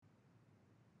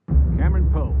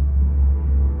Poe.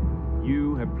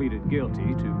 You have pleaded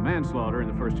guilty to manslaughter in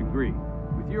the first degree.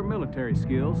 With your military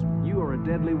skills, you are a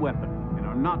deadly weapon and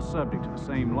are not subject to the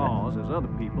same laws as other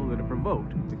people that are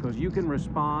provoked because you can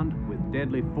respond with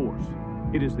deadly force.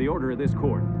 It is the order of this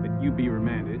court that you be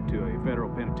remanded to a federal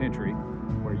penitentiary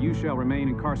where you shall remain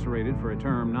incarcerated for a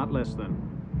term not less than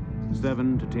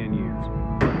 7 to 10 years.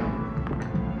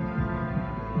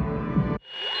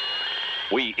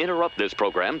 We interrupt this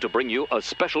program to bring you a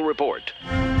special report.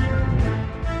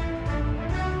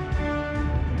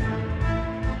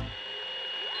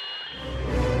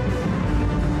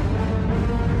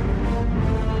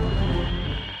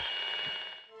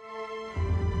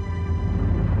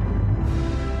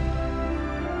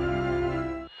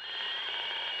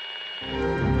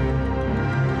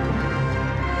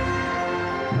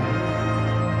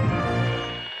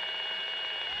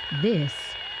 This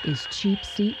is Cheap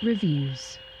Seat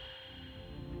Reviews.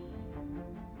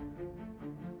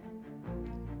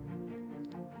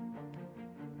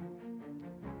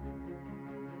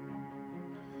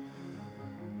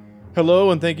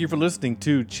 Hello, and thank you for listening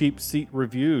to Cheap Seat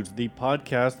Reviews, the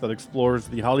podcast that explores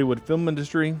the Hollywood film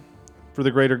industry for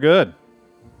the greater good.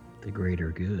 The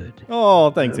greater good. Oh,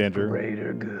 thanks, Andrew.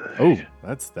 Greater good. Oh,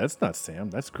 that's not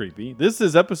Sam. That's creepy. This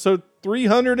is episode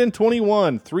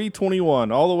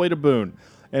 321, all the way to Boone.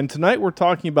 And tonight we're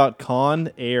talking about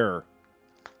Con Air.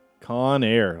 Con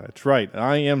Air. That's right.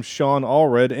 I am Sean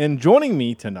Allred, and joining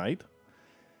me tonight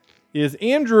is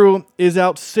Andrew is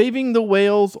out saving the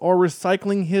whales or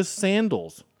recycling his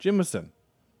sandals. Jimison.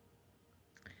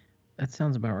 That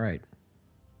sounds about right.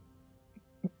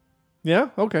 Yeah?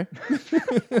 Okay.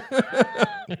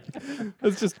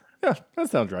 That's just, yeah,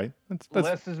 that sounds right. That's,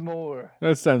 less is more.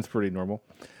 That sounds pretty normal.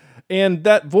 And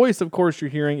that voice, of course, you're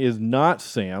hearing is not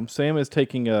Sam. Sam is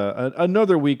taking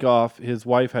another week off. His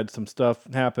wife had some stuff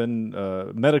happen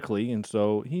medically, and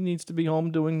so he needs to be home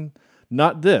doing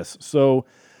not this. So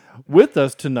with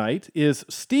us tonight is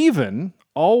Steven,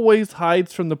 always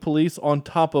hides from the police on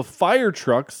top of fire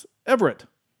trucks, Everett.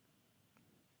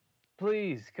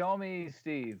 Please call me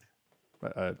Steve.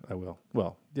 I will.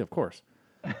 Well, yeah, of course.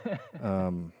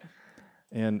 And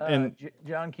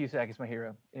John Cusack is my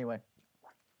hero. Anyway.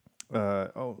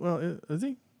 Is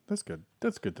he? That's good.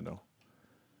 That's good to know.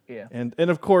 Yeah. And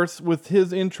of course, with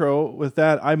his intro, with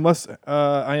that, I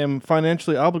am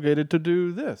financially obligated to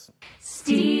do this.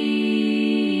 Steven.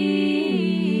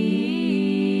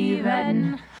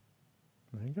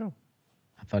 There you go.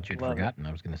 I thought you'd forgotten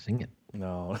I was going to sing it.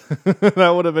 No,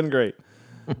 that would have been great.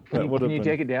 Can you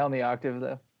take it down the octave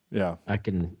though? Yeah. I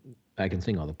can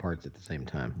sing all the parts at the same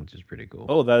time, which is pretty cool.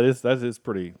 Oh, that's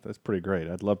pretty great.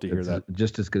 I'd love to hear that.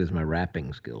 Just as good as my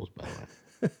rapping skills, by the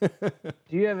way.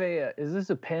 Do you have is this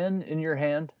a pen in your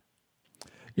hand?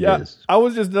 Yeah, I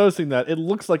was just noticing that. It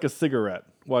looks like a cigarette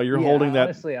while you're holding that.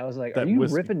 Honestly, I was like, are you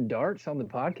ripping darts on the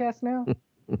podcast now?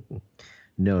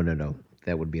 No.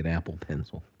 That would be an Apple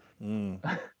Pencil.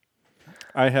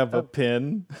 I have a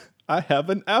pen. I have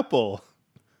an apple.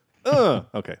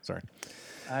 Okay, sorry.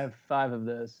 I have 5 of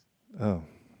those. Oh.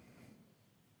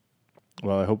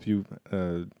 Well, I hope you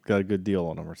got a good deal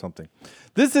on them or something.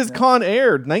 This is Con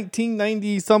Air,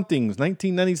 1990-somethings,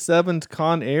 1997's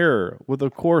Con Air, with,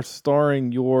 of course,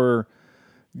 starring your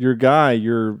guy,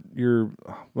 oh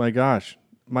my gosh,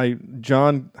 my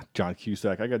John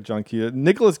Cusack. I got John Cusack.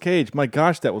 Nicolas Cage. My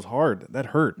gosh, that was hard. That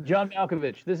hurt. John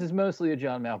Malkovich. This is mostly a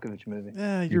John Malkovich movie.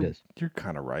 Yeah, you're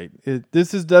kind of right.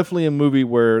 This is definitely a movie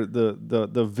where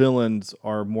the villains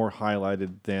are more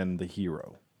highlighted than the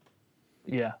hero.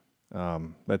 Yeah.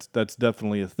 That's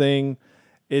definitely a thing.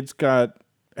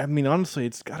 Honestly,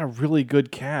 it's got a really good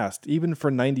cast. Even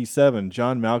for 97,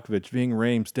 John Malkovich, Ving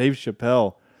Rhames, Dave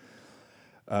Chappelle,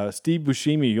 Steve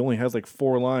Buscemi, he only has like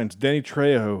 4 lines. Danny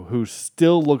Trejo, who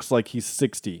still looks like he's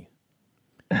 60.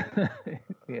 Yeah.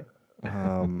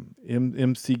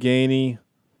 MC Gainey,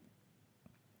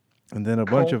 and then a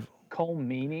bunch of Cole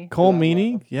Meany. Cole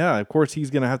Meany, yeah. Of course, he's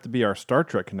going to have to be our Star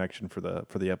Trek connection for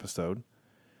the episode.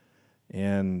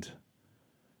 And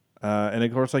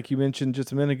of course, like you mentioned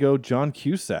just a minute ago, John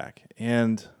Cusack.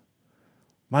 And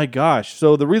my gosh,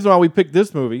 so the reason why we picked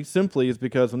this movie simply is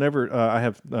because whenever I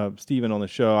have Steven on the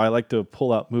show, I like to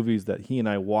pull out movies that he and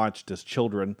I watched as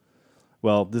children.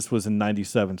 Well, this was in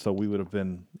 97, so we would have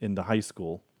been in the high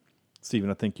school.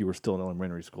 Steven, I think you were still in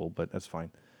elementary school, but that's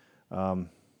fine. You're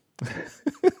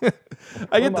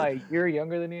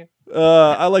younger than you?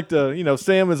 I like to,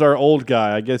 Sam is our old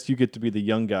guy. I guess you get to be the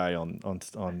young guy on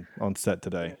set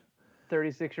today.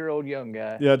 36-year-old young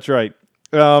guy. Yeah, that's right.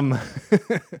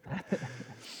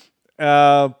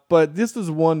 But this is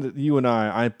one that you and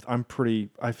I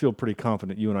feel pretty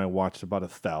confident you and I watched about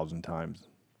 1,000 times.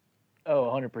 Oh,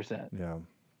 100%. Yeah.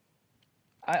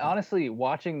 I honestly,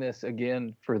 watching this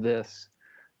again for this,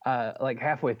 like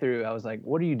halfway through, I was like,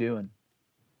 what are you doing?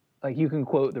 Like, you can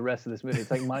quote the rest of this movie.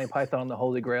 It's like Monty Python and the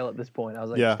Holy Grail at this point. I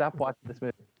was like, Yeah. stop watching this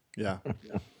movie. Yeah.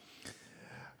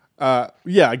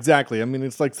 Yeah, exactly. I mean,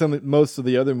 it's like most of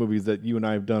the other movies that you and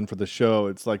I have done for the show.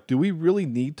 It's like, do we really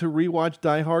need to rewatch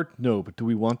Die Hard? No, but do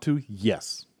we want to?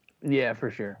 Yes. Yeah, for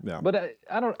sure. Yeah. But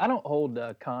I don't hold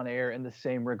Con Air in the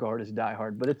same regard as Die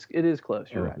Hard, but it is close.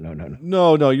 You're right.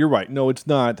 No, you're right. No, it's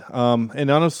not. And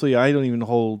honestly, I don't even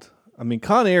hold. I mean,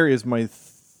 Con Air is my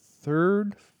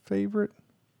third favorite.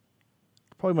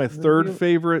 Probably my third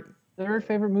favorite. Third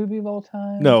favorite movie of all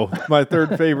time? No, my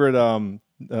third favorite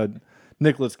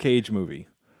Nicolas Cage movie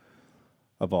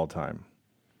of all time.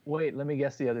 Wait, let me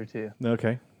guess the other two.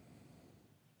 Okay.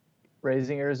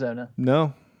 Raising Arizona.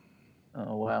 No.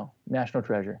 Oh, wow. National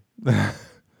Treasure.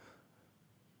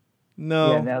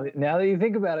 No. Yeah, now that you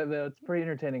think about it, though, it's a pretty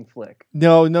entertaining flick.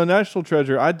 No, National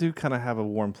Treasure. I do kind of have a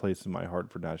warm place in my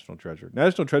heart for National Treasure.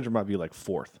 National Treasure might be like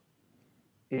fourth.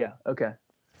 Yeah, okay.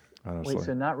 Honestly. Wait,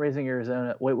 so not Raising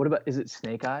Arizona. Wait, what about, is it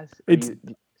Snake Eyes?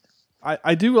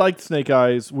 I do like Snake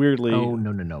Eyes, weirdly. Oh,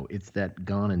 no. It's that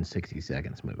Gone in 60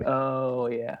 Seconds movie. Oh,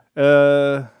 yeah.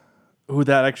 That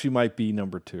actually might be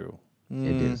number 2.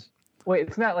 It is. Wait,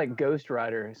 it's not like Ghost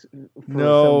Rider for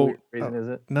No. some weird reason, is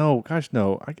it? No, gosh,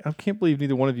 no. I can't believe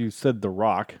neither one of you said The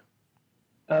Rock.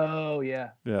 Oh, yeah.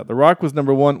 Yeah, The Rock was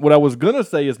number 1. What I was going to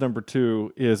say is number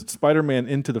 2 is Spider-Man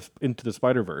Into the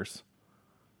Spider-Verse.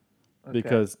 Okay.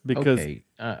 Because okay,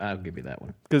 I'll give you that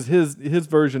one. Because his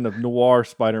version of noir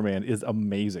Spider-Man is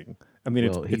amazing. I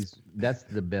mean, that's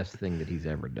the best thing that he's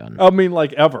ever done. I mean,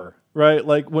 like ever, right?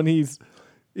 Like when he's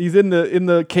in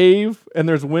the cave and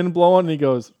there's wind blowing, and he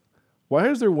goes, "Why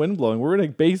is there wind blowing? We're in a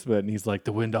basement." And he's like,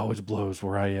 "The wind always blows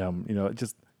where I am." You know,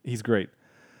 he's great.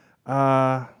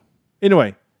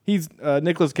 Anyway, he's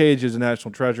Nicolas Cage is a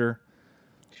national treasure.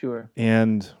 Sure.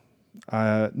 And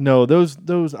no,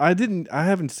 those I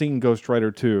haven't seen Ghost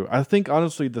Rider 2. I think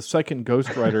honestly the second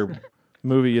Ghost Rider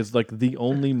movie is like the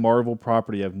only Marvel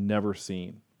property I've never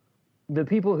seen. The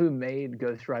people who made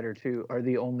Ghost Rider 2 are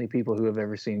the only people who have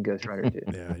ever seen Ghost Rider 2.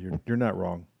 Yeah, you're not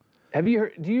wrong. Have you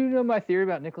heard? Do you know my theory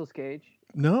about Nicolas Cage?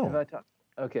 No.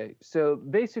 Okay, so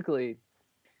basically,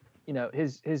 you know,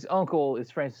 his uncle is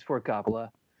Francis Ford Coppola,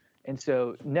 and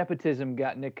so nepotism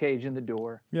got Nick Cage in the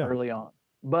door early on.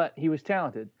 But he was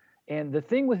talented. And the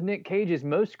thing with Nick Cage is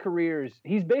most careers,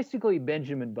 he's basically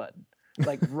Benjamin Button.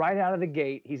 Like right out of the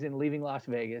gate, he's in Leaving Las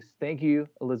Vegas. Thank you,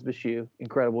 Elizabeth Shue.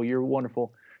 Incredible. You're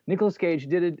wonderful. Nicolas Cage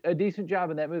did a decent job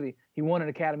in that movie. He won an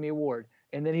Academy Award.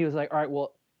 And then he was like, all right,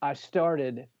 well, I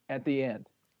started at the end.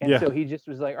 And so he just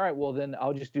was like, all right, well, then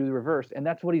I'll just do the reverse. And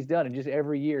that's what he's done. And just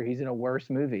every year he's in a worse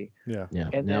movie. Yeah.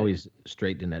 And now he's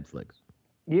straight to Netflix.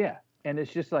 Yeah. And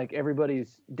it's just like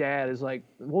everybody's dad is like,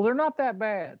 well, they're not that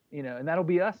bad, you know, and that'll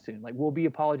be us soon. Like we'll be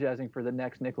apologizing for the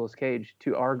next Nicolas Cage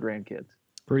to our grandkids.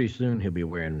 Pretty soon he'll be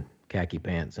wearing khaki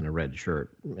pants and a red shirt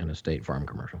in a State Farm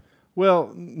commercial.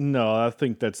 Well, no, I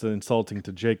think that's insulting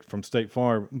to Jake from State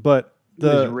Farm. But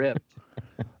ripped.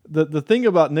 the thing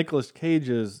about Nicolas Cage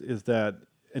is that,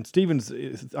 and Steven's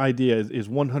idea is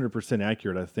 100%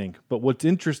 accurate, I think. But what's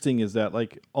interesting is that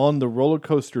like on the roller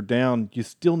coaster down, you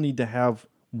still need to have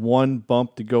one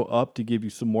bump to go up to give you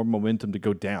some more momentum to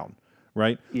go down,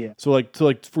 right? Yeah. So like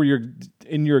for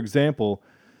in your example,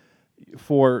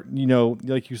 for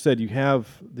like you said, you have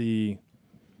the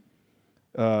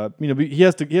he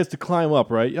has to climb up,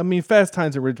 right? I mean, Fast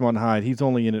Times at Ridgemont High, he's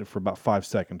only in it for about 5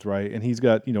 seconds, right? And he's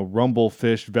got Rumble,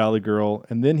 Fish, Valley Girl,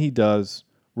 and then he does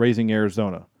Raising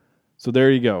Arizona. So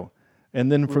there you go. And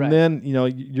then from then,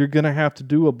 you're gonna have to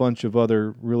do a bunch of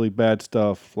other really bad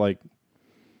stuff like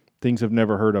Things I've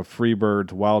Never Heard of,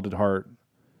 Freebirds, Wild at Heart.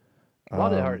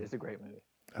 Wild at Heart is a great movie.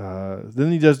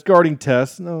 Then he does Guarding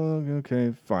Tess. No,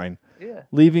 okay, fine. Yeah.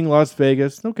 Leaving Las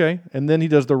Vegas. Okay. And then he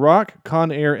does The Rock,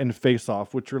 Con Air, and Face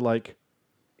Off, which are like...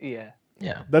 Yeah.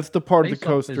 Yeah. That's the part Face of the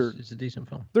coaster. It's a decent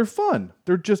film. They're fun.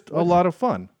 They're just a lot of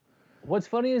fun. What's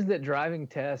funny is that Driving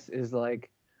Tess is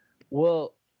like,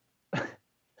 well...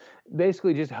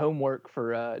 basically just homework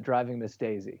for Driving Miss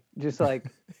Daisy. Just like,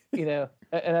 and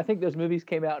I think those movies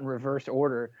came out in reverse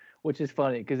order, which is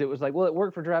funny because it was like, well, it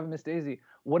worked for Driving Miss Daisy.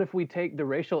 What if we take the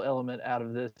racial element out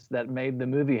of this that made the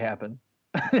movie happen?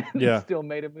 It still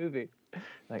made a movie.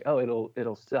 Like, oh,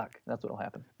 it'll suck. That's what'll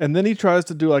happen. And then he tries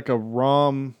to do like not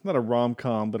a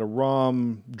rom-com, but a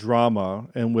rom drama,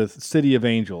 and with City of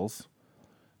Angels.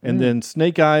 And then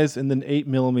Snake Eyes, and then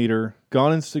 8mm,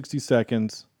 Gone in 60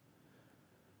 Seconds.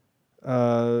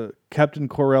 Captain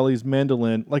Corelli's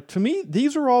Mandolin. Like, to me,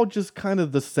 these are all just kind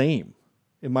of the same,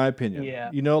 in my opinion. Yeah.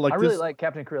 You know, like I really this, like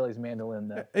Captain Corelli's Mandolin,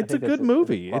 though. it's a good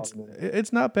movie.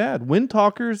 It's not bad. Wind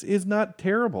Talkers is not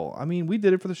terrible. I mean, we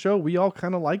did it for the show. We all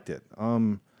kind of liked it.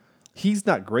 He's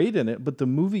not great in it, but the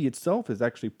movie itself is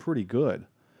actually pretty good.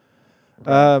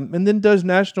 And then does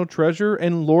National Treasure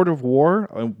and Lord of War.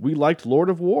 We liked Lord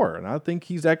of War, and I think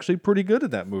he's actually pretty good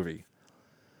at that movie.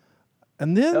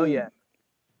 And then, Oh yeah,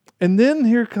 and then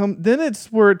then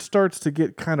it's where it starts to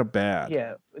get kind of bad.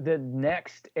 yeah. The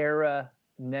next era,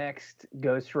 next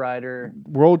Ghost Rider.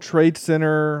 World Trade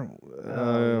Center.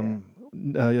 Oh,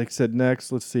 Like I said,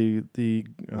 next, let's see the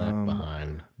Left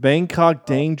Behind. Bangkok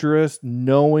Dangerous,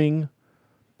 Knowing,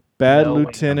 Bad Knowing.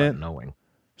 Lieutenant, Knowing.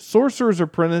 Sorcerer's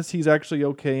Apprentice. He's actually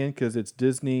okay in because it's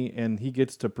Disney and he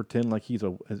gets to pretend like he's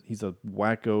a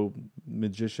wacko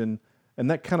magician, and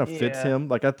that kind of fits Yeah. him.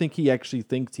 Like I think he actually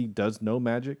thinks he does know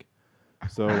magic.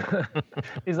 So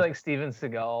He's like Steven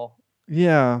Seagal.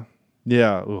 yeah.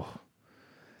 Ugh.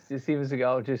 Steven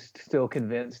Seagal just still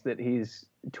convinced that he's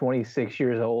 26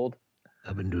 years old.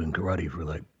 I've been doing karate for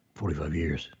like 45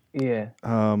 years. Yeah.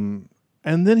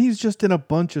 And then he's just in a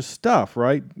bunch of stuff,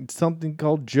 right? Something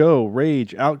called Joe,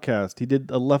 Rage, Outcast. He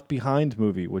did a Left Behind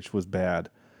movie, which was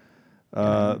bad.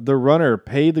 The Runner,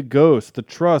 Pay the Ghost, The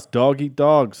Trust, Dog Eat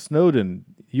Dog, Snowden,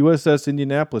 USS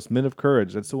Indianapolis, Men of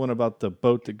Courage. That's the one about the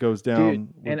boat that goes down Dude,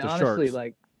 with and the honestly, sharks.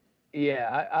 like,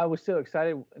 yeah, I was so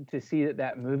excited to see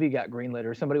that movie got greenlit,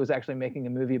 or somebody was actually making a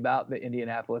movie about the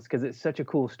Indianapolis, because it's such a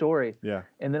cool story. Yeah.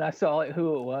 And then I saw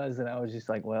who it was, and I was just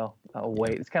like, well, I'll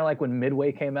wait. It's kind of like when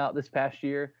Midway came out this past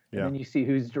year, and Yeah. then you see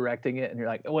who's directing it, and you're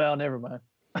like, well, never mind.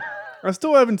 I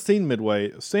still haven't seen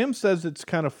Midway. Sam says it's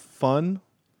kind of fun,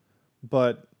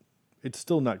 but it's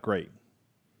still not great.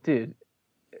 Dude,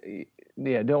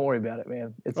 yeah, don't worry about it,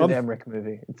 man. It's an Emmerich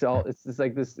movie. It's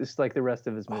like this. It's like the rest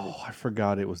of his movies. Oh, I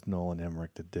forgot it was Nolan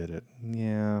Emmerich that did it.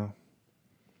 Yeah.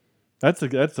 That's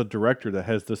a director that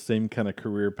has the same kind of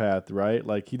career path, right?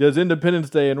 Like he does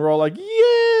Independence Day and we're all like,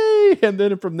 yay! And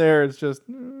then from there it's just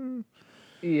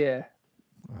Yeah.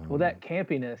 Well, that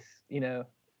campiness,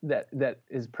 that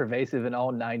is pervasive in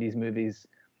all 90s movies.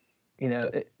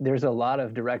 There's a lot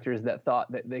of directors that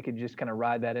thought that they could just kind of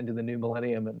ride that into the new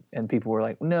millennium, and people were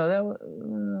like, no,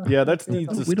 yeah, that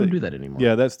needs to We don't do that anymore.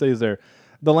 Yeah, that stays there.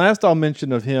 The last I'll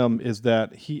mention of him is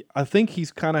that I think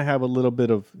he's kind of have a little bit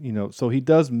of, so he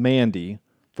does Mandy,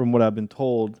 from what I've been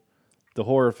told. The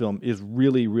horror film is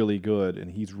really, really good, and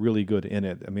he's really good in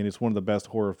it. I mean, it's one of the best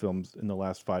horror films in the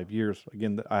last 5 years.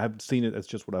 Again, I haven't seen it. It's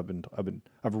just what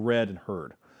I've read and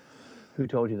heard. Who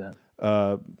told you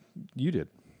that? You did.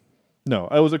 No,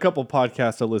 it was a couple of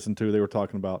podcasts I listened to. They were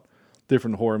talking about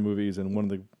different horror movies, and one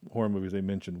of the horror movies they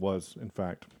mentioned was, in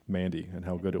fact, Mandy and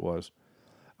how good it was.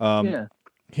 Yeah.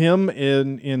 Him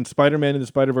in Spider-Man in the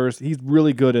Spider-Verse, he's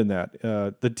really good in that.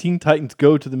 The Teen Titans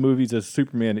Go to the Movies as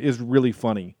Superman is really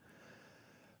funny.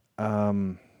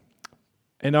 And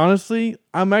honestly,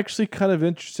 I'm actually kind of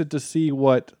interested to see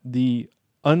what the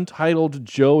Untitled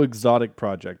Joe Exotic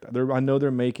project. I know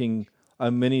they're making a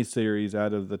mini series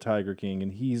out of the Tiger King,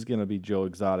 and he's going to be Joe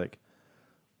Exotic.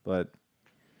 But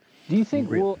Do you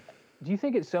think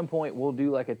at some point we'll do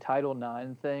like a Title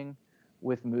IX thing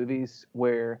with movies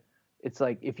where it's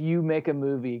like if you make a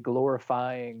movie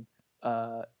glorifying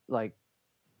like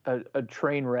a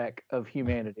train wreck of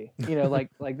humanity,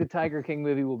 like the Tiger King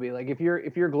movie will be like if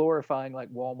you're glorifying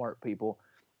like Walmart people,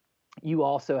 you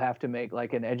also have to make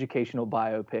like an educational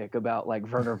biopic about like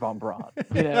Werner von Braun.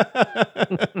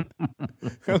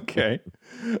 okay,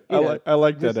 I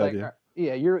like that idea.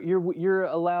 Yeah, you're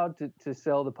allowed to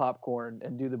sell the popcorn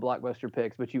and do the blockbuster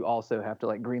picks, but you also have to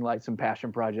like greenlight some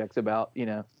passion projects about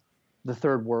the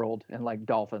third world and like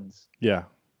dolphins. Yeah.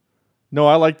 No,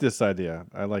 I like this idea.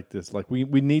 I like this. Like we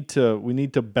need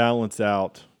to balance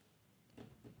out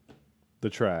the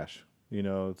trash.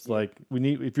 It's like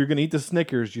if you're gonna eat the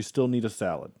Snickers, you still need a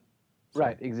salad. So,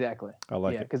 Right, exactly. I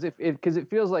like it. it. Because it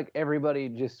feels like everybody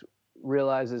just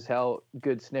realizes how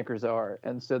good Snickers are,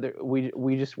 and so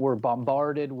we just were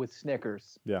bombarded with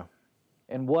Snickers. Yeah.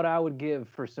 And what I would give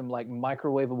for some like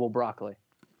microwavable broccoli.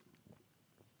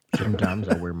 Sometimes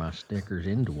I wear my Snickers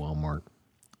into Walmart.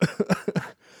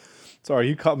 Sorry,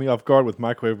 you caught me off guard with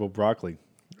microwavable broccoli.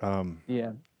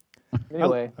 Yeah.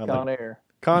 Anyway, I Con like Air.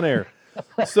 Con Air.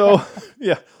 So,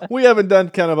 yeah, we haven't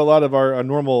done kind of a lot of our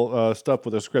normal stuff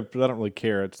with a script, but I don't really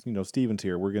care. It's, Steven's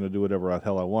here. We're going to do whatever the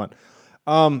hell I want.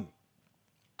 You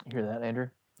hear that, Andrew?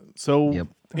 So, Yep.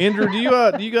 Andrew, do you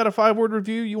got a 5-word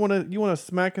review? You want to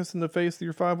smack us in the face with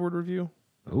your 5-word review?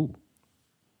 Ooh.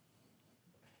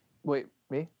 Wait,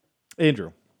 me?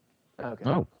 Andrew. Okay.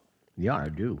 Oh. Yeah, I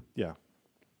do. Yeah.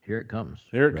 Here it comes.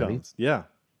 Here it Ready? comes. Yeah.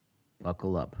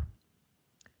 Buckle up.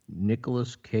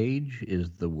 Nicolas Cage is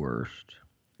the worst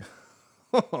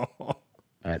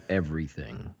at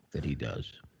everything that he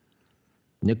does.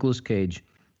 Nicolas Cage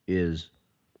is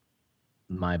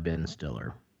my Ben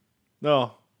Stiller.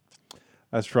 No.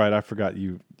 That's right. I forgot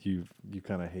you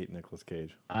kind of hate Nicolas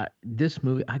Cage. This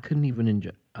movie, I couldn't even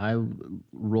enjoy. I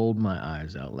rolled my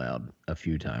eyes out loud a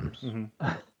few times. Mm-hmm.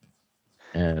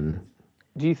 And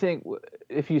do you think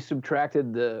if you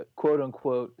subtracted the quote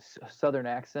unquote Southern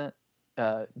accent,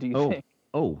 do you think?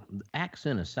 Oh,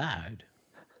 accent aside,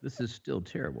 this is still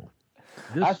terrible.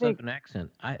 This I think- Southern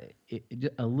accent,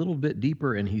 a little bit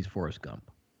deeper, and he's Forrest Gump.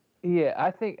 Yeah, I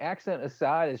think accent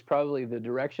aside is probably the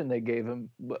direction they gave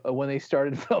him when they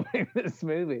started filming this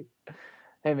movie.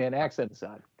 Hey man, accent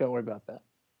aside, don't worry about that.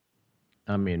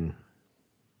 I mean,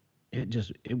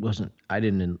 it wasn't.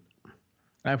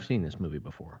 I've seen this movie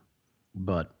before,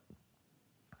 but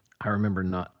I remember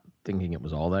not thinking it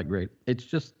was all that great. It's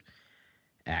just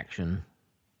action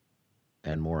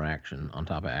and more action on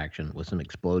top of action with some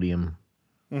explodium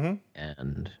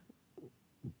and,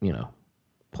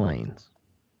 planes.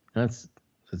 That's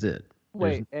it.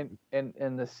 Wait, and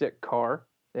the sick car,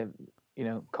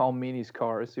 Calm Meany's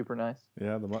car is super nice.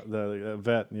 Yeah, the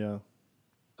vet, yeah.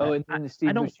 Oh, and then Steve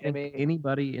I don't Buscemi. think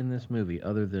anybody in this movie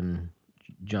other than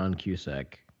John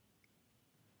Cusack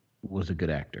was a good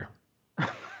actor.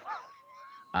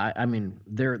 I mean,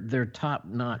 they're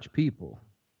top-notch people.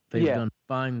 They've done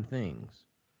fine things.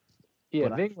 Yeah,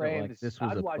 but I Ving felt like Rhames. this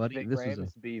was I'd a watch buddy- Ving this was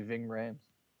Rhames be Ving Rhames.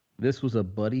 This was a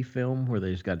buddy film where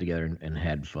they just got together and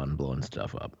had fun blowing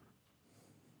stuff up.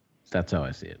 That's how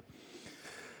I see it.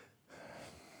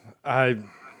 I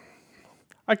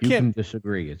You can't can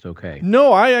disagree. It's okay.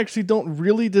 No, I actually don't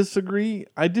really disagree.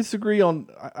 I disagree on.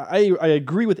 I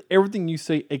agree with everything you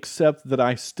say, except that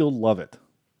I still love it.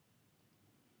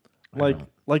 This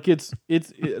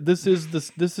is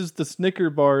the Snicker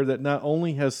bar that not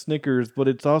only has Snickers, but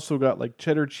it's also got like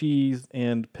cheddar cheese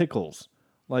and pickles.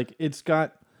 Like it's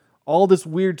got all this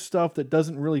weird stuff that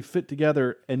doesn't really fit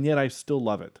together, and yet I still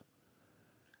love it.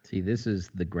 See, this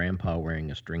is the grandpa wearing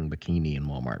a string bikini in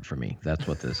Walmart for me. That's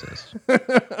what this is.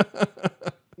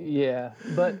 Yeah,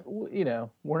 but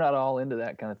we're not all into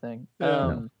that kind of thing.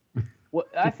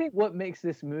 I think what makes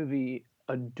this movie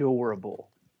adorable,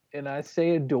 and I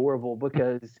say adorable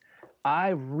because I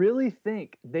really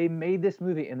think they made this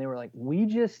movie and they were like, we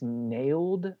just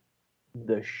nailed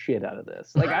the shit out of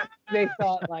this. Like they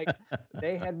thought like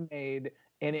they had made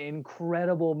an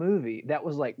incredible movie that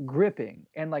was like gripping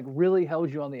and like really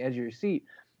held you on the edge of your seat.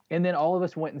 And then all of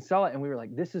us went and saw it and we were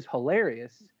like, this is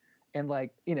hilarious. And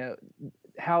like,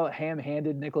 how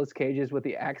ham-handed Nicolas Cage is with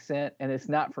the accent, and it's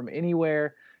not from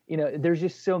anywhere. There's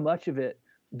just so much of it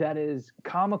that is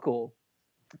comical,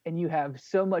 and you have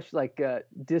so much like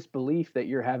disbelief that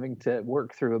you're having to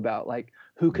work through about like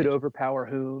who could overpower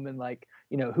whom, and like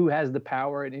who has the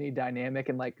power in any dynamic,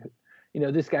 and like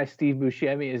this guy Steve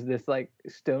Buscemi is this like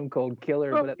stone cold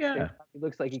killer, but at the same time, he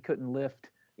looks like he couldn't lift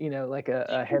like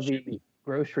a heavy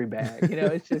grocery bag.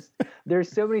 It's just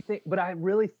there's so many things, but I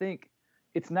really think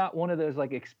it's not one of those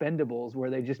like Expendables where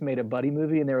they just made a buddy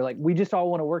movie and they were like, we just all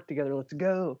want to work together, let's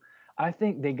go. I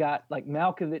think they got like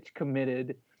Malkovich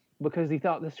committed because he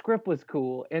thought the script was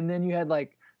cool, and then you had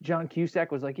like John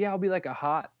Cusack was like, yeah, I'll be like a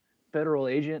hot federal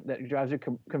agent that drives a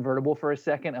convertible for a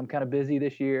second, I'm kind of busy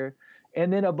this year.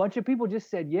 And then a bunch of people just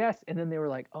said yes, and then they were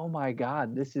like, oh my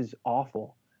god, this is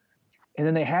awful. And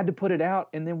then they had to put it out,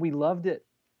 and then we loved it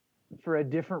for a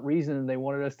different reason than they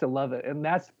wanted us to love it. And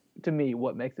that's, to me,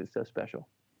 what makes it so special.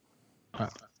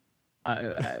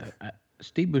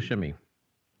 Steve Buscemi.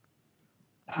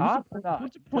 Hot or not?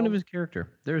 What's the point of his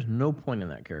character? There's no point in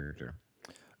that character.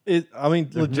 There's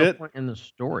legit. No point in the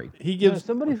story. He gives.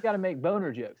 Somebody's got to make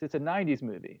boner jokes. It's a '90s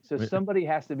movie, so somebody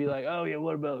has to be like, "Oh yeah,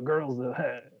 what about girls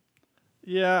though?"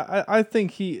 Yeah, I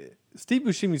think Steve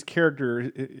Buscemi's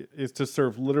character is to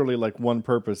serve literally like one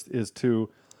purpose, is to.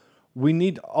 We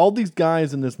need all these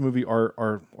guys in this movie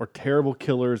are terrible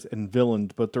killers and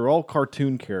villains, but they're all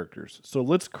cartoon characters. So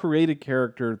let's create a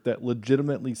character that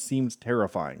legitimately seems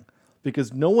terrifying,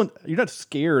 because you're not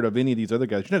scared of any of these other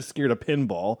guys. You're not scared of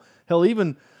Pinball. Hell,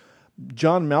 even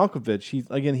John Malkovich,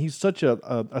 he's such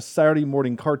a Saturday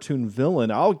morning cartoon villain.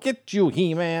 I'll get you,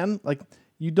 He-Man. Like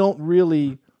you're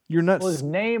not. Well, his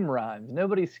name rhymes.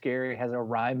 Nobody's scary has a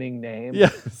rhyming name. Yeah,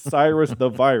 Cyrus the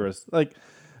Virus. Like.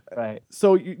 Right.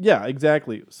 So yeah,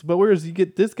 exactly. But whereas you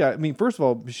get this guy, I mean, first of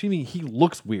all, Buscemi, he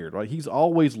looks weird, right? He's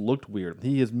always looked weird.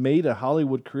 He has made a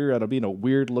Hollywood career out of being a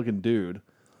weird looking dude.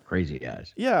 Crazy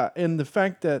eyes. Yeah, and the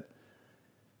fact that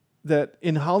that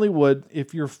in Hollywood,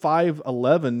 if you're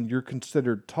 5'11", you're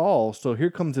considered tall. So here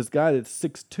comes this guy that's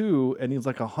 6'2", and he's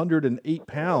like 108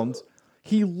 pounds.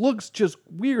 He looks just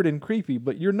weird and creepy,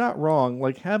 but you're not wrong.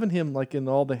 Like having him like in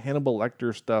all the Hannibal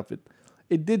Lecter stuff,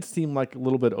 it did seem like a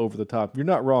little bit over the top. You're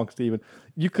not wrong, Steven.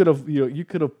 You could have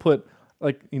put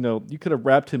like, you could have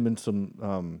wrapped him in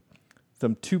some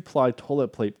 2-ply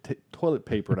toilet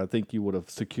paper, and I think you would have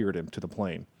secured him to the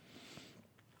plane.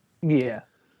 Yeah.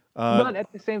 But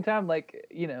at the same time, like,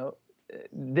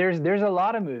 there's a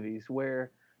lot of movies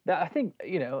where that I think,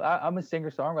 I'm a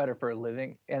singer-songwriter for a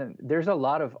living, and there's a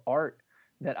lot of art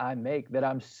that I make that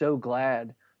I'm so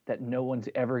glad that no one's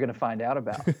ever going to find out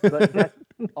about. But that's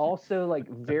also like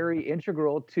very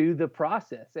integral to the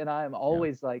process. And I'm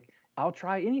always like, I'll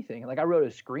try anything. Like I wrote a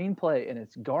screenplay and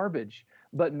it's garbage,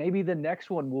 but maybe the next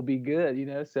one will be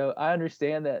good, So I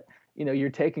understand that, you're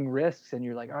taking risks and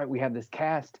you're like, all right, we have this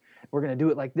cast. We're going to do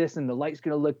it like this and the light's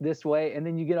going to look this way. And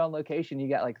then you get on location, you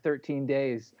got like 13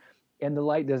 days and the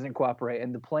light doesn't cooperate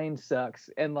and the plane sucks.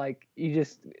 And like,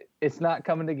 it's not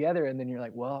coming together. And then you're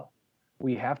like, well,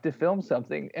 we have to film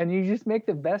something, and you just make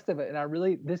the best of it.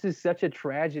 And this is such a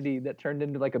tragedy that turned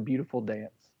into like a beautiful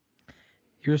dance.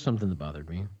 Here's something that bothered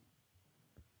me.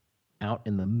 Out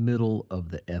in the middle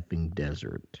of the effing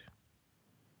desert,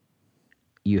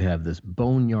 you have this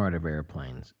boneyard of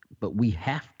airplanes, but we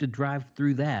have to drive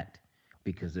through that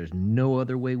because there's no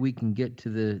other way we can get to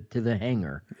the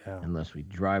hangar unless we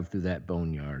drive through that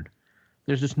boneyard.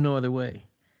 There's just no other way,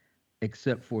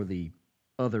 except for the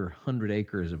other 100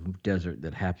 acres of desert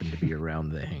that happen to be around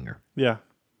the hangar. Yeah.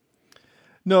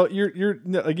 No, you're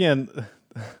again.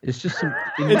 It's just some.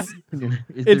 It's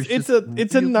a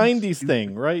 90s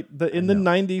thing, right? In the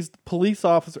 90s, police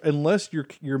officer, unless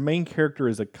your main character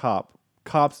is a cop,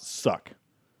 cops suck,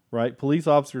 right? Police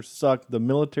officers suck. The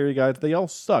military guys, they all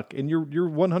suck, and you're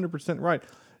 100% right.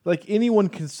 Like anyone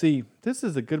can see, this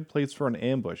is a good place for an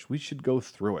ambush. We should go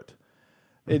through it.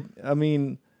 I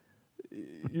mean,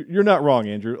 you're not wrong,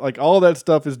 Andrew. Like all that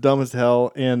stuff is dumb as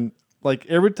hell, and like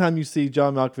every time you see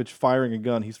John Malkovich firing a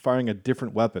gun, he's firing a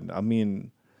different weapon. I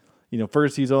mean,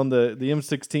 first he's on the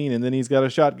M16, and then he's got a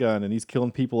shotgun, and he's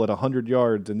killing people at 100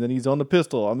 yards, and then he's on the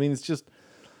pistol. I mean, it's just,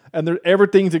 and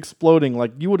everything's exploding.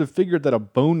 Like you would have figured that a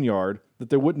boneyard, that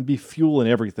there wouldn't be fuel in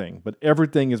everything, but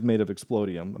everything is made of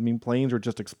explodium. I mean, planes are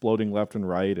just exploding left and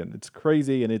right, and it's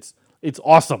crazy, and it's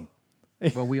awesome.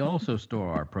 Well, we also store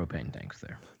our propane tanks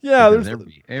there. Yeah, there's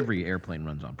every airplane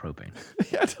runs on propane.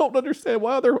 I don't understand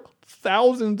why there are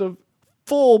thousands of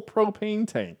full propane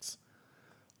tanks.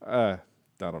 I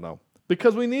don't know.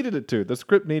 Because we needed it to. The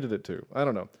script needed it to. I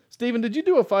don't know. Steven, did you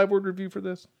do a 5-word review for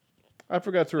this? I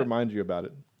forgot to remind you about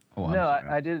it. Oh, no,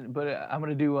 I didn't, but I'm going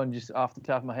to do one just off the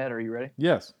top of my head. Are you ready?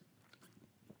 Yes.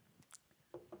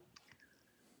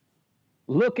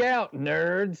 Look out,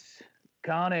 nerds.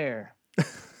 Con Air.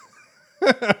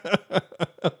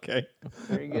 Okay.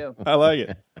 There you go. I like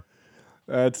it.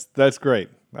 That's great.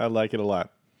 I like it a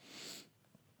lot.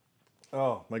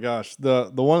 Oh my gosh.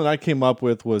 The one that I came up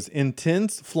with was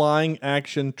intense flying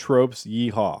action tropes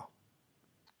yeehaw.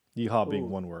 Yeehaw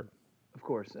being one word. Of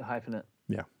course, a hyphenate.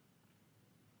 Yeah.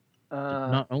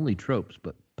 Not only tropes,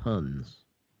 but puns.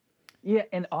 Yeah,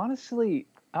 and honestly,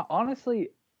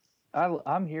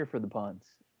 I'm here for the puns.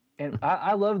 And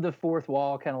I love the fourth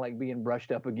wall kind of like being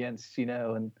brushed up against,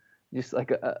 and just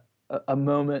like a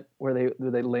moment where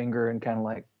they linger and kind of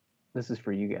like, this is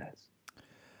for you guys.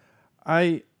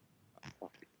 I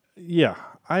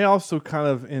also kind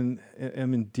of am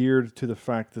endeared to the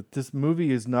fact that this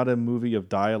movie is not a movie of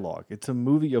dialogue. It's a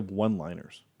movie of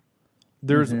one-liners.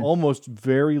 There's almost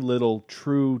very little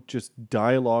true just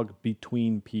dialogue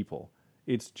between people.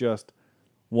 It's just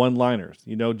one-liners.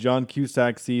 John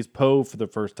Cusack sees Poe for the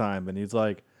first time, and he's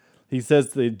like, he says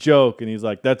the joke, and he's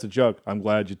like, "That's a joke. I'm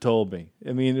glad you told me."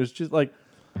 I mean, it's just like,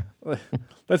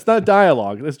 that's not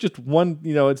dialogue. That's just one.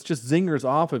 It's just zingers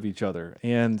off of each other,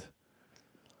 and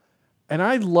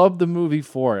I love the movie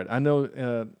for it. I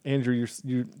know, Andrew,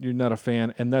 you're not a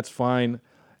fan, and that's fine.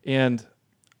 And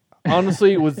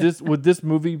honestly, would this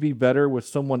movie be better with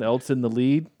someone else in the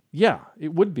lead? Yeah,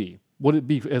 it would be. Would it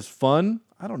be as fun?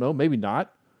 I don't know. Maybe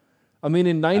not. I mean,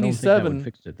 in '97, I don't think that would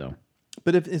fix it though.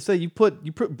 But if say you put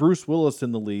Bruce Willis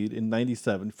in the lead in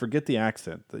 '97, forget the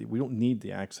accent. We don't need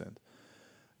the accent,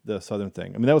 the Southern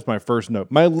thing. I mean, that was my first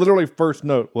note. My literally first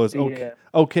note was,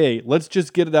 okay, let's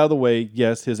just get it out of the way.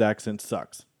 Yes, his accent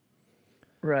sucks.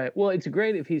 Right. Well, it's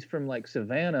great if he's from like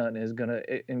Savannah and is going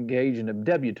to engage in a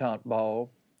debutante ball.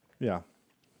 Yeah.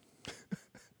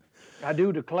 I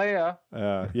do declare.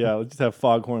 Yeah, let's just have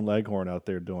Foghorn Leghorn out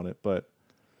there doing it, but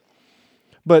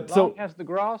Long so as the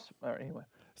grass. All right, anyway.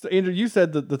 So Andrew, you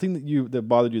said the thing that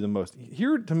bothered you the most.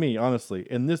 Here, to me, honestly,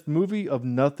 in this movie of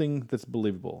nothing that's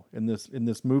believable, in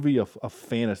this movie of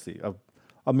fantasy,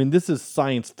 this is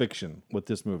science fiction. What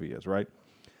this movie is, right?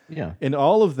 Yeah. In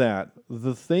all of that,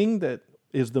 the thing that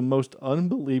is the most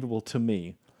unbelievable to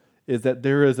me is that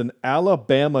there is an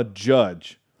Alabama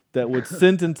judge that would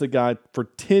sentence a guy for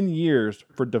 10 years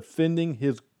for defending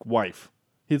his wife,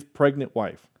 his pregnant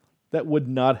wife. That would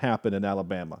not happen in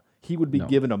Alabama. He would be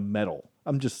given a medal.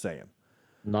 I'm just saying.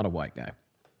 Not a white guy.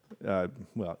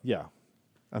 Well, yeah.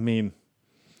 I mean,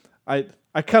 I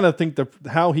kind of think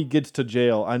how he gets to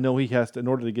jail, I know he has to, in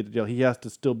order to get to jail, he has to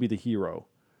still be the hero.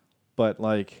 But,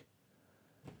 like,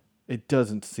 it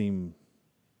doesn't seem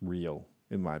real,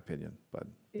 in my opinion. But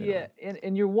yeah,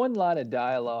 and you're one line of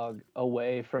dialogue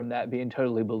away from that being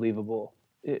totally believable.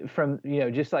 From,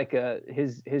 just like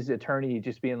his attorney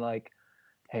just being like,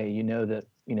 hey,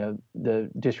 the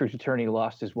district attorney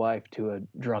lost his wife to a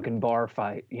drunken bar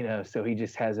fight, so he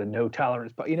just has a no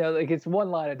tolerance. But, like it's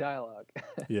one line of dialogue.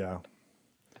 Yeah.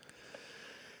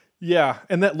 Yeah,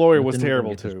 and that lawyer was Then we can terrible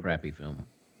get this too. crappy film.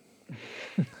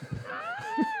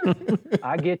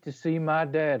 I get to see my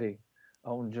daddy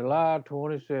on July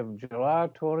 27th. July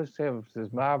 27th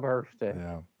is my birthday.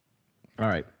 Yeah. All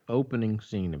right. Opening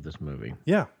scene of this movie.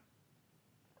 Yeah.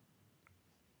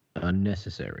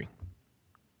 Unnecessary.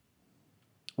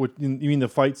 What you mean the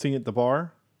fight scene at the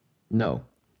bar? No.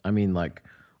 I mean, like,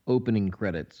 opening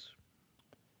credits.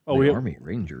 Oh, the Army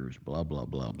Rangers, blah, blah,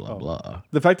 blah, blah, blah.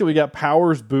 The fact that we got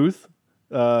Powers Booth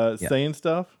saying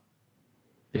stuff.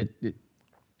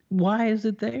 Why is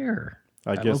it there?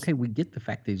 I guess. Okay, we get the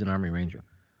fact that he's an Army Ranger.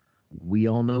 We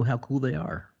all know how cool they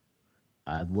are.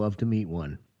 I'd love to meet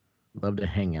one. Love to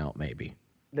hang out, maybe.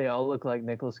 They all look like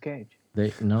Nicolas Cage.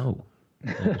 No.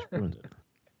 That just ruins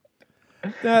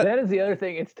it. That is the other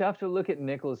thing. It's tough to look at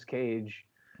Nicolas Cage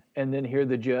and then hear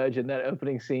the judge in that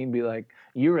opening scene be like,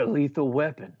 "You're a lethal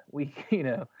weapon. We,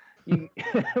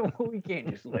 we can't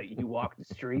just let you walk the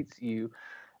streets. You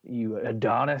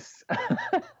Adonis."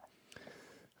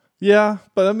 Yeah,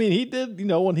 but I mean, he did.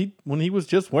 When he was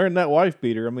just wearing that wife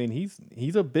beater. I mean,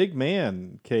 he's a big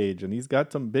man, Cage, and he's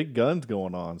got some big guns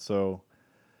going on. So,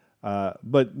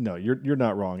 but no, you're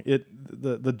not wrong.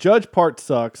 The judge part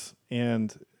sucks,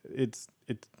 and it's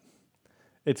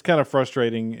kind of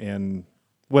frustrating and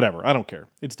whatever. I don't care.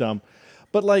 It's dumb,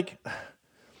 but like,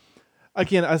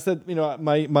 again, I said,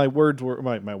 my 5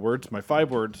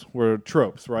 words were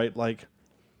tropes, right? Like,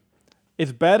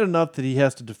 it's bad enough that he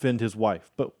has to defend his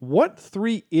wife, but what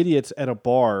 3 idiots at a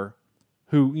bar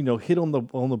who, hit on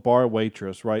the bar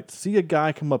waitress, right? See a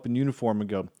guy come up in uniform and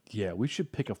go, "Yeah, we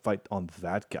should pick a fight on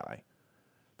that guy."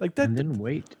 Like that. And then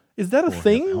wait. Is that a for him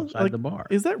thing? outside the bar.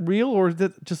 Is that real, or is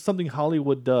that just something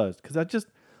Hollywood does? Because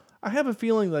I have a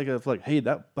feeling like, hey,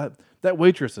 that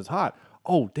waitress is hot.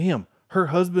 Oh, damn, her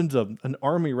husband's an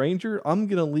Army Ranger. I'm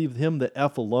gonna leave him the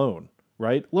F alone,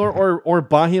 right? Or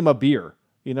buy him a beer.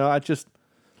 I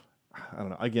don't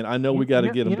know. Again, I know we got to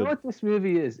get him. You know what this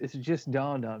movie is? It's just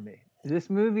dawned on me.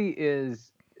 This movie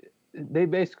is, they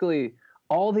basically,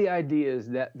 all the ideas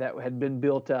that had been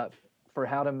built up for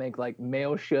how to make like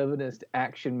male chauvinist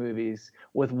action movies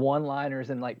with one-liners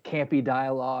and like campy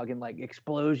dialogue and like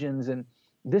explosions, and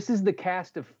this is the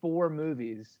cast of 4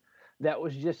 movies that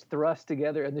was just thrust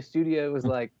together, and the studio was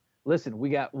like, listen, we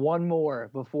got one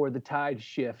more before the tides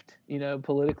shift,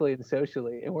 politically and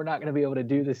socially, and we're not going to be able to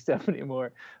do this stuff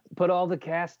anymore. Put all the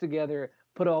cast together,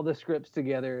 put all the scripts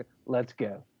together, let's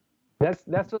go.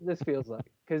 That's what this feels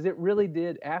like, because it really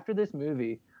did. After this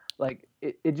movie, like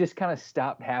it just kind of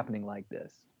stopped happening like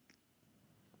this.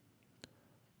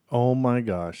 Oh my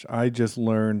gosh, I just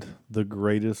learned the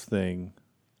greatest thing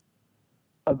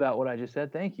about what I just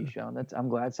said. Thank you, Sean. I'm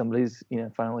glad somebody's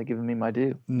finally giving me my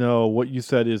due. No, what you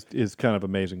said is kind of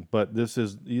amazing, but this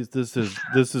is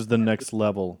the next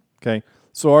level. Okay,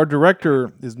 so our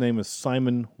director, his name is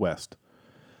Simon West,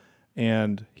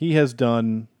 and he has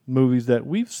done movies that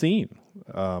we've seen.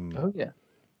 Oh yeah.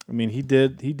 I mean, he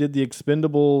did The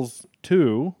Expendables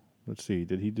 2. Let's see,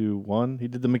 did he do 1? He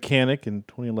did The Mechanic in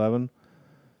 2011.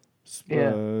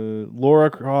 Yeah. Lara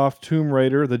Croft, Tomb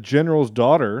Raider, The General's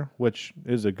Daughter, which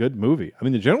is a good movie. I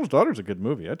mean, The General's Daughter is a good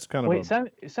movie. That's kind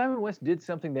of Simon West did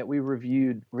something that we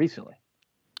reviewed recently.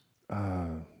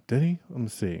 Did he? Let me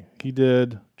see. He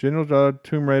did General's Daughter,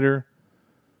 Tomb Raider,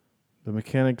 The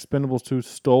Mechanic, Expendables 2,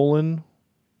 Stolen,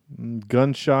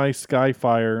 Gun-Shy,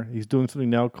 Skyfire. He's doing something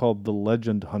now called The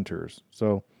Legend Hunters.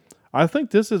 So I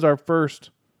think this is our first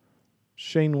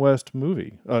Simon West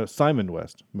movie, I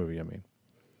mean.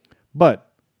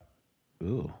 But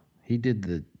ooh, he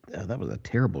did that was a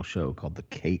terrible show called The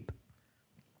Cape.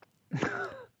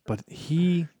 But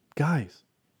guys,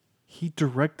 he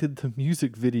directed the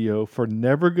music video for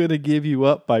 "Never Gonna Give You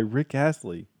Up" by Rick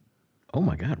Astley. Oh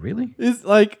my God, really? It's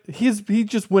like he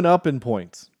just went up in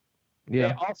points.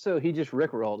 Yeah. Also, he just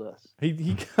rickrolled us.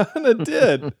 He kind of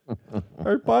did.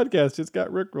 Our podcast just got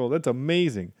rickrolled. That's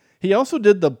amazing. He also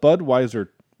did the Budweiser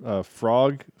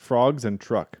Frogs and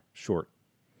Truck short.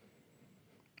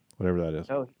 Whatever that is.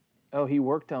 Oh, he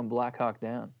worked on Black Hawk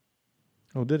Down.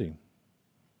 Oh, did he?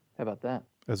 How about that?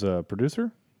 As a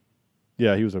producer?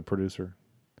 Yeah, he was a producer.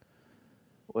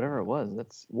 Whatever it was,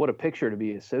 that's what a picture to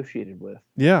be associated with.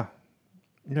 Yeah.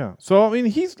 Yeah. So, I mean,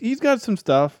 he's got some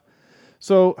stuff.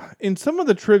 So, in some of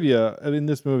the trivia in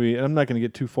this movie, and I'm not going to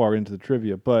get too far into the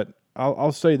trivia, but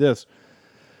I'll say this.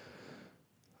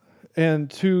 And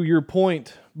to your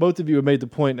point, both of you have made the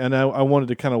point, and I wanted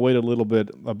to kind of wait a little bit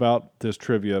about this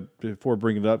trivia before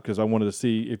bringing it up because I wanted to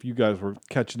see if you guys were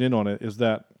catching in on it, is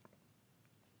that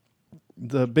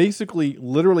basically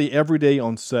literally every day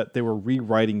on set, they were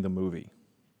rewriting the movie.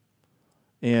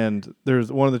 And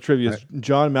there's one of the trivia,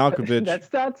 John Malkovich.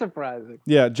 That's not surprising.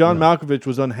 Yeah, John Malkovich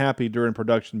was unhappy during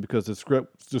production because the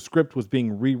script was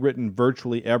being rewritten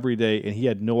virtually every day, and he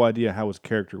had no idea how his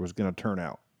character was going to turn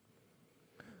out.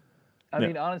 I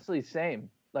mean, honestly, same.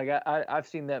 Like I've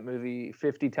seen that movie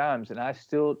 50 times, and I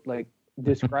still like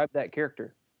describe that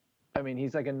character. I mean,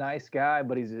 he's like a nice guy,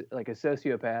 but he's like a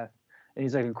sociopath, and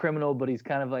he's like a criminal, but he's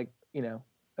kind of like,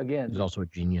 again. He's also a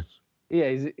genius.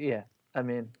 Yeah, I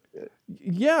mean.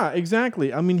 Yeah,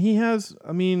 exactly. I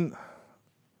mean,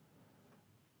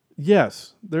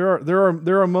 yes, there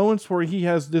are moments where he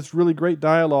has this really great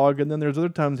dialogue, and then there's other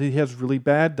times he has really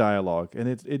bad dialogue, and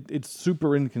it's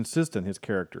super inconsistent, his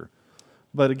character.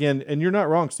 But again, and you're not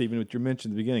wrong, Stephen, what you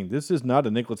mentioned at the beginning. This is not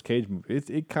a Nicolas Cage movie.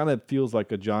 It kind of feels like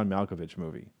a John Malkovich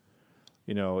movie.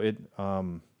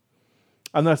 I'm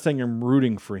not saying I'm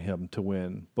rooting for him to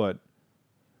win, but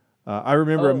I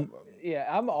remember. Yeah,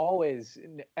 I'm always,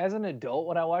 as an adult,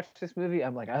 when I watch this movie,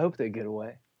 I'm like, I hope they get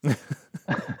away.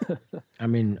 I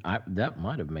mean, that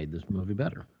might have made this movie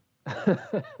better.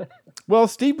 Well,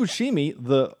 Steve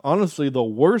Buscemi, honestly, the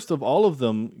worst of all of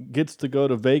them, gets to go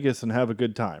to Vegas and have a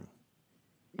good time.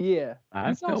 Yeah,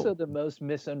 he's also the most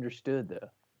misunderstood, though.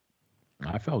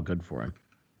 I felt good for him.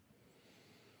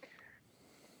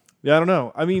 Yeah, I don't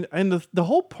know. I mean, and the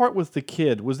whole part with the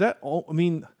kid, was that all? I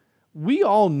mean, we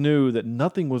all knew that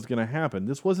nothing was going to happen.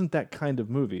 This wasn't that kind of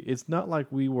movie. It's not like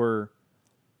we were,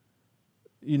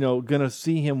 going to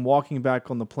see him walking back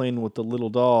on the plane with the little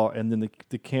doll, and then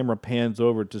the camera pans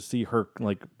over to see her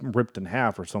like ripped in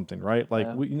half or something, right? Like,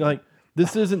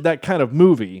 this isn't that kind of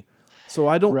movie. So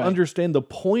I don't understand the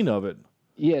point of it.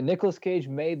 Yeah, Nicolas Cage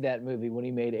made that movie when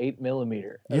he made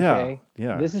 8mm. Okay?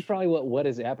 Yeah. This is probably what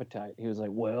his appetite. He was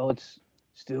like, well, it's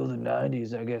still the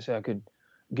 90s. I guess I could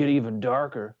get even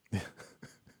darker.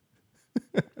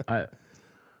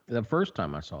 The first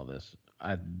time I saw this,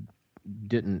 I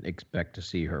didn't expect to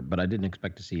see her, but I didn't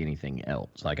expect to see anything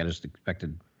else. Like I just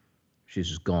expected she's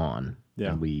just gone,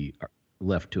 and we are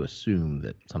left to assume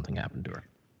that something happened to her.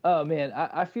 Oh man,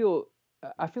 I feel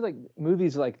like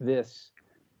movies like this,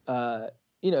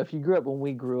 if you grew up when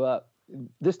we grew up,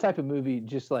 this type of movie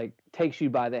just like takes you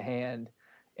by the hand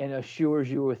and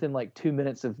assures you within like 2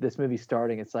 minutes of this movie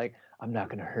starting, it's like, I'm not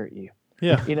going to hurt you.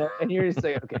 Yeah. And you're just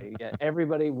like, okay, yeah,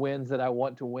 everybody wins that I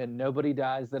want to win. Nobody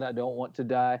dies that I don't want to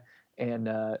die. And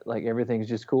like everything's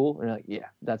just cool. And you're like, yeah,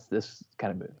 that's this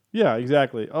kind of movie. Yeah,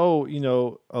 exactly. Oh,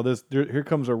 here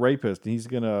comes a rapist. And he's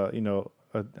going to,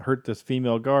 hurt this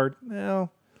female guard.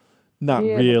 No. Not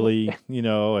really,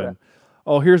 and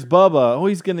here's Bubba. Oh,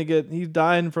 he's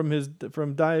dying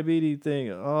from diabetes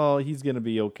thing. Oh, he's gonna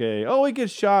be okay. Oh, he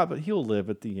gets shot, but he'll live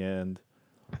at the end.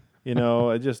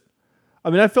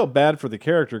 I felt bad for the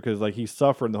character because like he's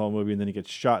suffering the whole movie and then he gets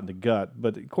shot in the gut.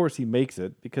 But of course he makes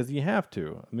it because you have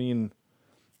to. I mean,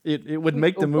 it would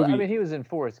make the movie. I mean, he was in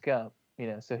Forrest Gump,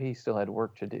 so he still had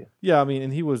work to do. Yeah, I mean,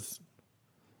 and he was.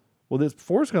 Well, this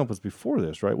Forrest Gump was before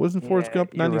this, right? Wasn't Forrest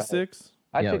Gump 96?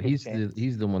 Right. Yeah,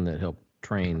 he's the one that helped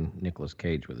train Nicolas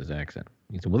Cage with his accent.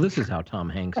 He said, "Well, this is how Tom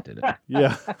Hanks did it."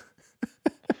 Yeah.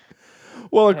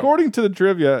 Well, according to the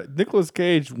trivia, Nicolas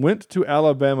Cage went to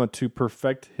Alabama to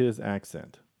perfect his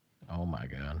accent. Oh my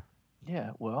God.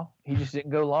 Yeah, well, he just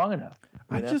didn't go long enough.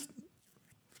 That's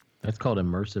called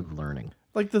immersive learning.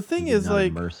 Like the thing He is, did not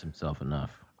like, immerse himself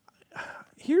enough.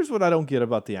 Here's what I don't get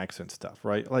about the accent stuff,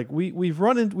 right? Like we've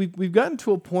gotten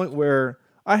to a point where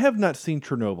I have not seen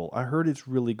Chernobyl. I heard it's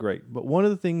really great, but one of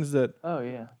the things that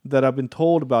I've been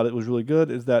told about it was really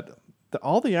good is that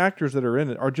all the actors that are in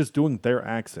it are just doing their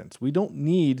accents. We don't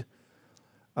need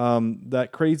that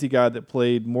crazy guy that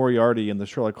played Moriarty in the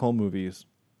Sherlock Holmes movies.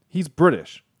 He's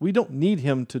British. We don't need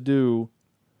him to do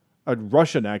a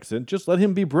Russian accent. Just let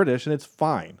him be British, and it's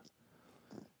fine.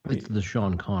 It's the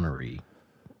Sean Connery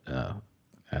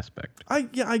aspect. I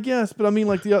guess, but I mean,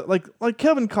 like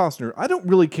Kevin Costner. I don't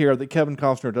really care that Kevin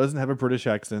Costner doesn't have a British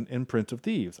accent in Prince of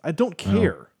Thieves. I don't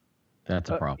care. That's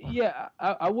a problem. Yeah,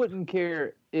 I wouldn't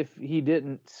care if he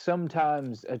didn't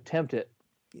sometimes attempt it.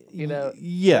 You know,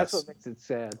 yes, that's what makes it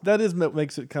sad. That is what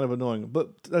makes it kind of annoying.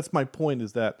 But that's my point,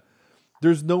 is that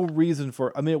there's no reason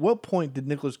for. I mean, at what point did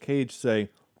Nicolas Cage say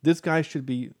this guy should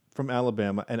be from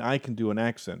Alabama and I can do an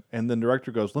accent? And then the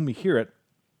director goes, "Let me hear it."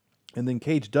 And then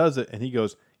Cage does it, and he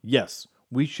goes, "Yes,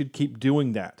 we should keep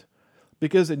doing that."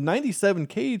 Because in '97,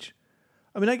 Cage,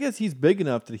 I mean, I guess he's big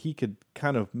enough that he could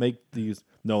kind of make these.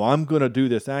 No, I'm going to do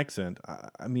this accent.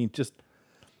 I mean, just.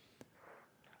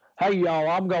 Hey y'all,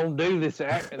 I'm gonna do this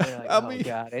act, and they're like, "Oh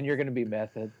God!" And you're gonna be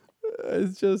method.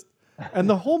 It's just, and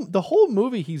the whole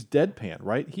movie, he's deadpan,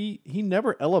 right? He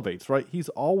never elevates, right? He's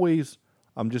always,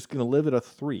 I'm just gonna live at a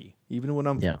 3, even when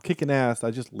I'm kicking ass.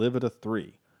 I just live at a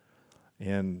 3,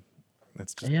 and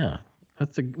that's just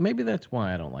maybe that's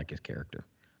why I don't like his character,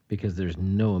 because there's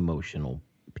no emotional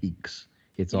peaks.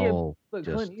 It's all but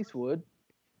just Clint Eastwood.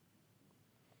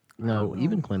 No,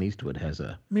 even Clint Eastwood has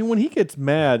a. I mean, when he gets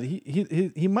mad,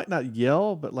 he might not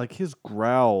yell, but like his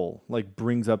growl like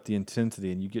brings up the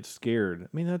intensity, and you get scared. I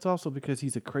mean, that's also because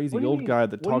he's a crazy old guy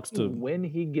that talks to. When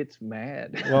he gets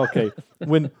mad. Well, okay,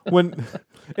 when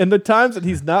and the times that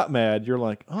he's not mad, you're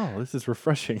like, oh, this is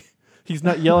refreshing. He's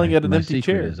not yelling at an empty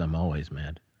chair. Is I'm always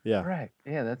mad. Yeah. Right.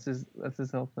 Yeah, that's his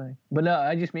whole thing. But no,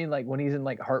 I just mean like when he's in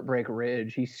like Heartbreak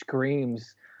Ridge, he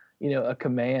screams, a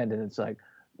command, and it's like,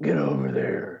 "Get over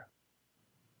there."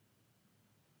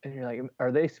 And you're like,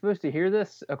 are they supposed to hear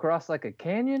this across like a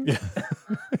canyon? Yeah.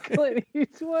 Clint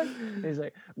Eastwood? He's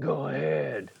like, "Go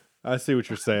ahead." I see what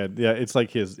you're saying. Yeah, it's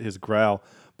like his growl.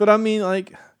 But I mean,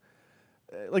 like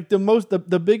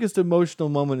the biggest emotional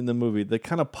moment in the movie, the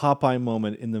kind of Popeye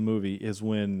moment in the movie, is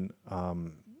when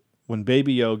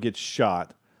Baby O gets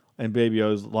shot, and Baby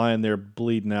O's lying there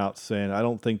bleeding out, saying, "I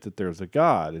don't think that there's a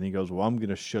God." And he goes, "Well, I'm going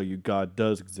to show you God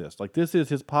does exist." Like, this is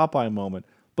his Popeye moment.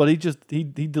 But he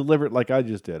delivered it like I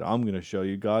just did. "I'm going to show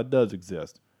you God does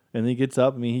exist." And he gets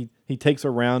up. I mean, he takes a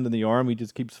round in the arm. He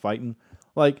just keeps fighting.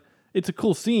 Like, it's a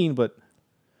cool scene, but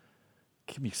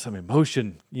give me some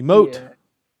emotion. Emote.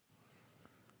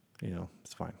 Yeah.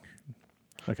 It's fine.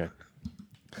 Okay.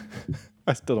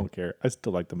 I still don't care. I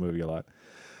still like the movie a lot.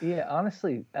 Yeah,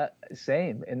 honestly,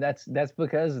 same. And that's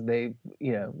because they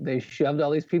shoved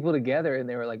all these people together, and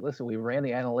they were like, "Listen, we ran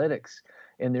the analytics,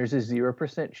 and there's a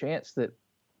 0% chance that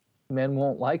men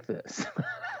won't like this."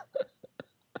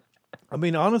 I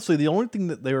mean, honestly, the only thing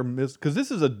that they were missing, because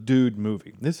this is a dude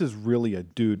movie. This is really a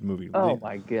dude movie. Oh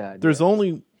my God! There's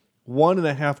only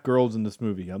 1.5 girls in this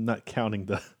movie. I'm not counting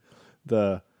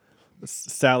the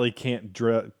Sally can't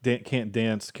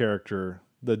dance character,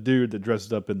 the dude that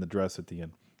dresses up in the dress at the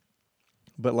end.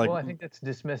 But like, well, I think that's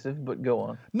dismissive. But go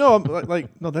on. No,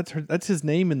 no, that's his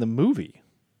name in the movie.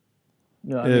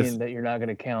 No, I mean that you're not going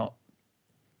to count.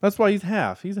 That's why he's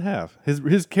half. He's a half.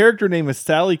 His character name is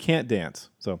Sally Can't Dance.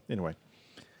 So anyway,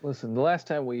 listen. The last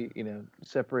time we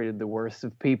separated the worst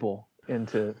of people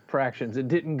into fractions, it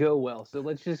didn't go well. So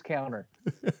let's just counter.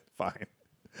 Fine.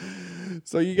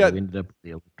 So we ended up at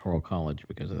the Electoral College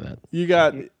because of that. You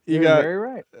got very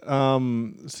right.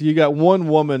 So you got one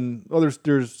woman. Oh, there's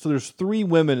 3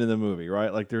 women in the movie,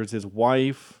 right? Like, there's his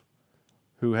wife,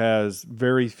 who has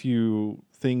very few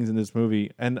things in this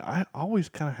movie, and I always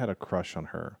kind of had a crush on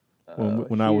her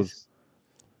when I was.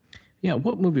 Yeah,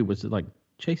 what movie was it? Like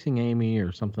Chasing Amy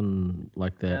or something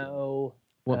like that? No.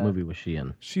 What movie was she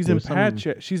in? She's in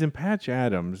Patch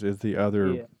Adams is the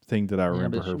other thing that I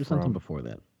remember her she was from. Something before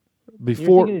that. You're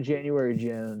thinking of January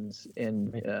Jones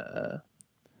and.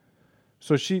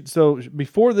 So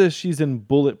before this, she's in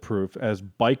Bulletproof as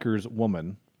Biker's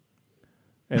Woman,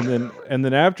 and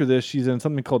then after this, she's in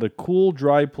something called A Cool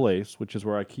Dry Place, which is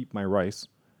where I keep my rice.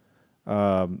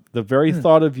 The Very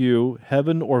Thought of You,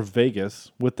 Heaven or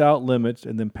Vegas, Without Limits,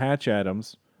 and then Patch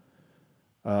Adams.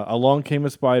 Along Came a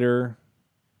Spider.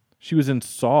 She was in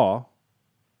Saw.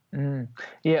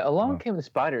 Yeah, Along Came a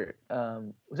Spider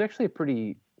was actually a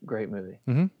pretty great movie.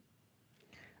 Mm-hmm.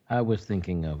 I was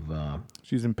thinking of.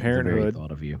 She's in Parenthood. The Very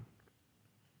Thought of You.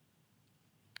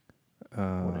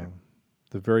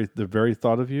 The very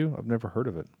Thought of You. I've never heard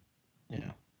of it.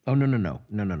 Yeah. Oh no.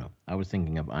 I was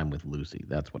thinking of I'm with Lucy.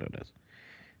 That's what it is.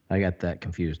 I got that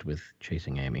confused with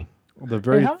Chasing Amy.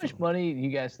 Hey, how much money do you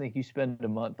guys think you spend a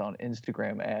month on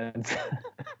Instagram ads?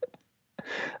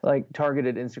 Like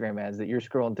targeted Instagram ads that you're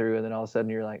scrolling through, and then all of a sudden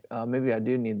you're like, "Oh, maybe I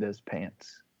do need those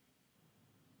pants."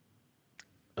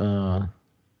 I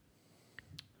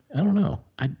don't know.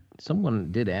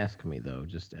 Someone did ask me though,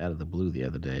 just out of the blue the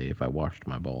other day, if I washed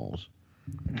my balls,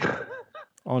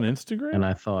 On Instagram? and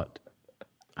I thought,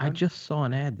 I just saw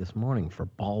an ad this morning for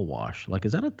ball wash. Like,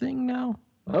 is that a thing now?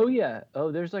 Oh yeah.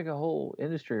 Oh, there's like a whole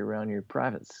industry around your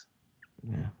privates.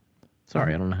 Yeah.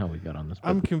 Sorry, I don't know how we got on this. But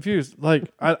I'm confused.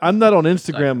 Like, I'm not on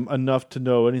Instagram enough to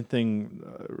know anything.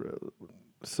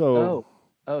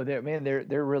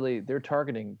 They're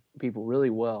targeting people really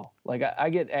well. Like I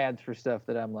get ads for stuff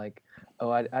that I'm like,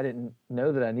 oh, I didn't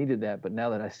know that I needed that, but now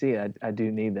that I see it, I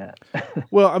do need that.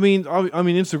 Well, I mean,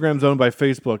 Instagram's owned by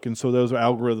Facebook, and so those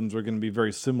algorithms are going to be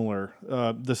very similar.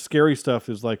 The scary stuff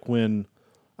is like when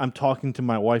I'm talking to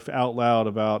my wife out loud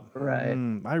about, Right.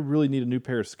 I really need a new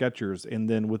pair of Skechers, and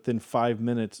then within 5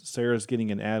 minutes, Sarah's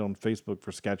getting an ad on Facebook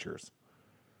for Skechers.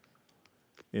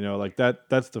 You know, like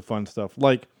that's the fun stuff.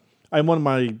 Like, I'm on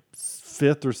my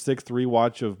 5th or 6th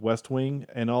rewatch of West Wing,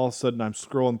 and all of a sudden I'm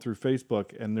scrolling through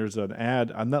Facebook, and there's an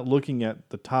ad. I'm not looking at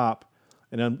the top,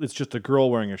 and it's just a girl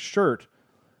wearing a shirt.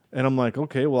 And I'm like,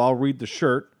 okay, well, I'll read the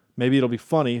shirt. Maybe it'll be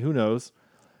funny. Who knows?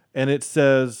 And it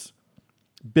says,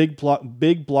 big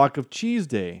block of cheese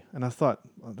day. And I thought,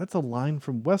 well, that's a line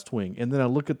from West Wing. And then I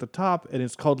look at the top, and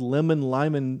it's called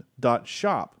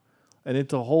lemonlyman.shop. And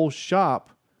it's a whole shop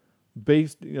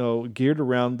based, geared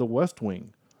around the West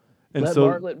Wing. And Let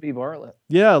Bartlett be Bartlett.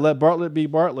 Yeah, let Bartlett be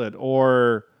Bartlett.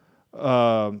 Or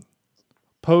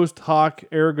post hoc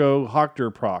ergo hoctor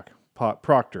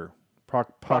proctor.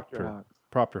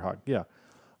 Proctor hoc. Yeah.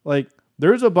 Like,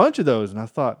 there's a bunch of those. And I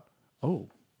thought, oh.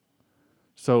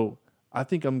 So I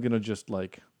think I'm going to just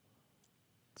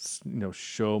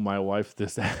show my wife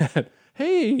this ad.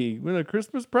 Hey, win a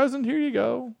Christmas present. Here you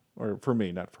go. Or for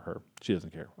me, not for her. She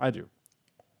doesn't care. I do.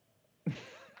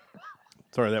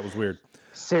 Sorry, that was weird.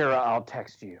 Sarah, I'll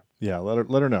text you. Yeah, let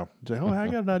her know. Say, oh, I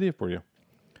got an idea for you.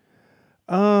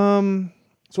 So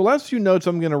last few notes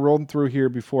I'm going to roll through here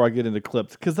before I get into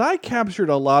clips, because I captured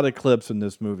a lot of clips in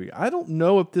this movie. I don't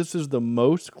know if this is the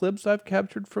most clips I've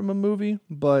captured from a movie,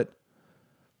 but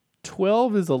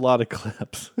 12 is a lot of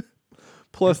clips.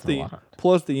 plus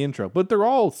the intro, but they're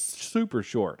all super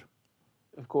short.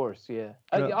 Of course, yeah.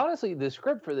 Honestly, the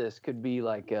script for this could be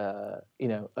like a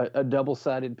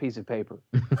double-sided piece of paper.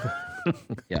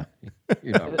 Yeah,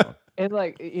 you're not wrong. And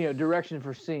like, direction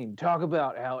for scene. Talk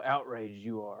about how outraged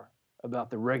you are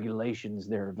about the regulations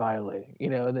they're violating.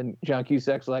 And then John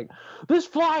Cusack's like, this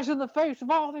flies in the face of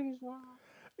all these.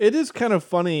 It is kind of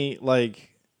funny,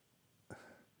 like,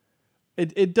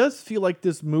 it does feel like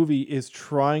this movie is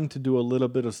trying to do a little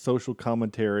bit of social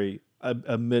commentary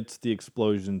amidst the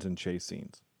explosions and chase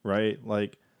scenes, right?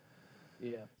 Like,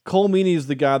 yeah. Cole Meany is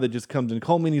the guy that just comes in.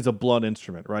 Cole Meany's a blunt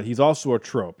instrument, right? He's also a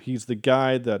trope. He's the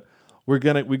guy that we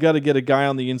got to get a guy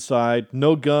on the inside.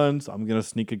 No guns. I'm gonna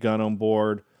sneak a gun on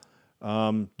board.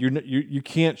 You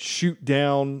can't shoot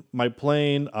down my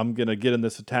plane. I'm gonna get in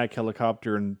this attack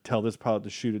helicopter and tell this pilot to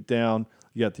shoot it down.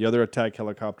 Yet the other attack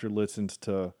helicopter listens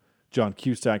to John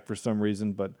Cusack for some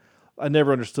reason, but I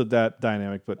never understood that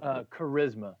dynamic. But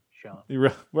charisma, Sean.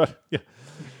 Well, yeah.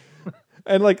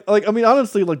 And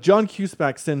honestly, John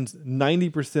Cusack sends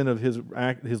 90% of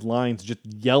his lines just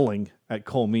yelling at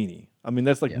Cole Meany. I mean,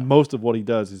 that's most of what he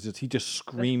does is he just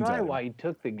screams. That's at probably him. why he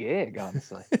took the gig,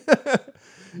 honestly.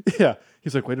 Yeah,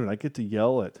 he's like, wait a minute, I get to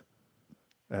yell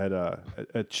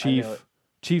at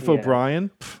Chief O'Brien.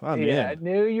 I'm in. I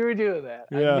knew you were doing that.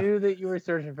 Yeah. I knew that you were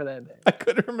searching for that name. I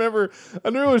couldn't remember.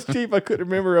 I knew it was Chief. I couldn't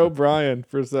remember O'Brien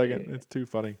for a second. It's too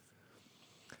funny.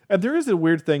 And there is a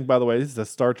weird thing, by the way. This is a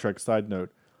Star Trek side note,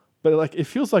 but it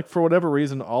feels like for whatever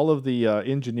reason, all of the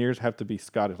engineers have to be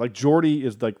Scottish. Like Geordi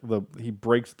is he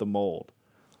breaks the mold,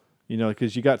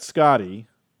 because you got Scotty,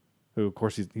 who of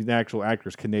course he's an actual actor,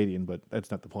 is Canadian, but that's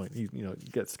not the point. You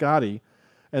get Scotty,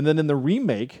 and then in the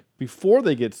remake, before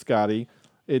they get Scotty,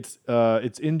 it's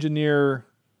engineer.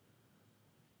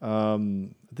 I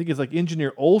think it's like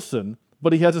Engineer Olsen.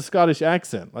 But he has a Scottish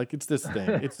accent. Like, it's this thing.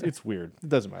 It's weird. It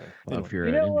doesn't matter. Well, Anyway. if you're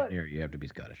an engineer, you have to be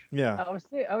Scottish. Yeah. I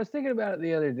was thinking about it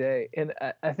the other day, and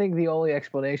I think the only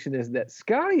explanation is that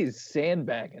Scotty's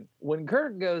sandbagging. When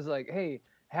Kirk goes like, hey,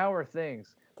 how are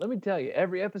things? Let me tell you,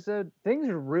 every episode, things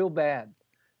are real bad.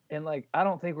 And, I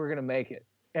don't think we're going to make it.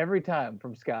 Every time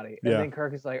from Scotty. And then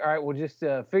Kirk is like, all right, we'll just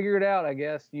figure it out, I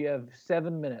guess. You have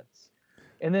 7 minutes.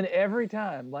 And then every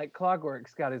time, like clockwork,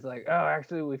 Scotty's like, "Oh,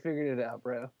 actually, we figured it out,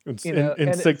 bro." In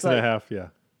 6.5, yeah.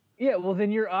 Yeah, well,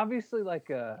 then you're obviously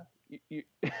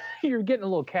you're getting a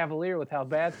little cavalier with how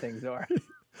bad things are.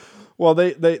 Well,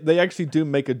 they actually do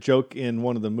make a joke in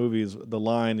one of the movies. The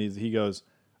line is he goes,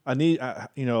 I need,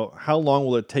 how long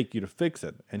will it take you to fix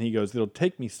it? And he goes, it'll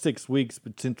take me 6 weeks,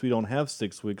 but since we don't have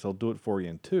 6 weeks, I'll do it for you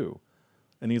in 2.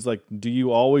 And he's like, do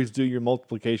you always do your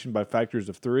multiplication by factors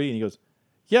of 3? And he goes,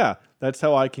 yeah, that's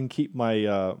how I can keep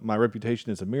my my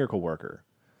reputation as a miracle worker.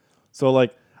 So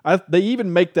like, they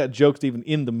even make that joke even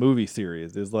in the movie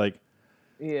series. Is like,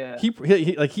 yeah,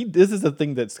 this is the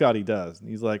thing that Scotty does.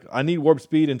 He's like, I need warp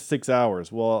speed in 6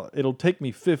 hours. Well, it'll take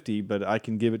me 50, but I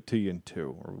can give it to you in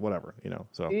 2 or whatever.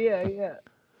 So yeah.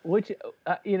 Which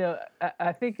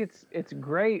I think it's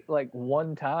great like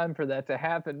one time for that to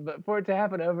happen, but for it to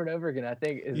happen over and over again, I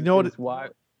think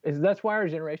that's why our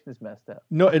generation is messed up.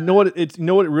 No, and know what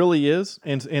it really is,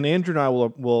 and Andrew and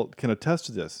I can attest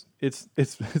to this. It's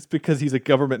because he's a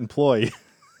government employee.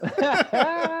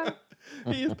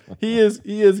 he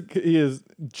is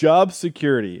job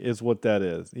security is what that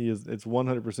is. It's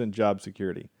 100% job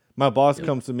security. My boss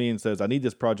comes to me and says, I need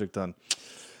this project done.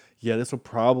 Yeah, this will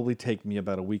probably take me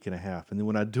about a week and a half. And then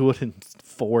when I do it in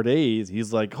 4 days,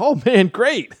 he's like, oh man,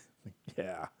 great.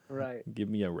 Yeah. Right. Give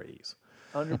me a raise.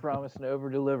 Under promise and over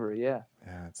deliver. Yeah.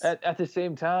 At the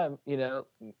same time,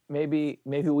 maybe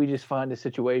we just find a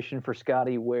situation for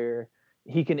Scotty where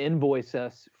he can invoice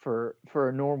us for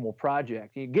a normal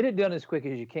project. You get it done as quick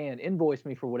as you can. Invoice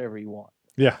me for whatever you want.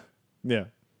 Yeah. Yeah.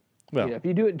 Well, if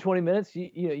you do it in 20 minutes,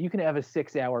 you can have a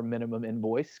 6-hour minimum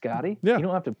invoice, Scotty. Yeah. You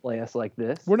don't have to play us like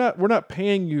this. We're not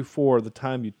paying you for the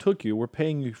time you took you. We're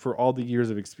paying you for all the years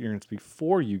of experience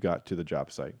before you got to the job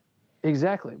site.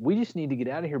 Exactly. We just need to get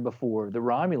out of here before the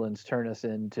Romulans turn us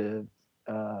into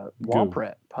womp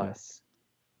rat pus.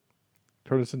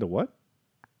 Turn us into what?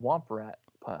 Womp rat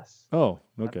pus. Oh,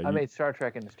 okay. I made Star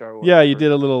Trek into Star Wars. Yeah, you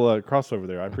did a little crossover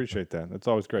there. I appreciate that. That's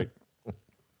always great.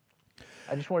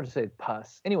 I just wanted to say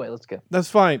pus. Anyway, let's go. That's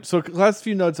fine. So last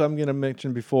few notes I'm going to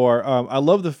mention before. I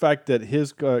love the fact that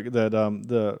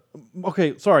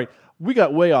okay, sorry. We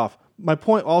got way off. My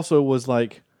point also was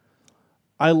like,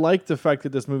 I like the fact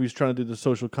that this movie's trying to do the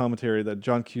social commentary that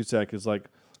John Cusack is like,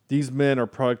 these men are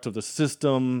products of the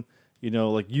system.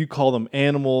 Like you call them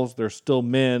animals, they're still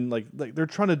men. Like they're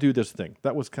trying to do this thing.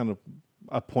 That was kind of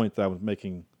a point that I was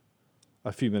making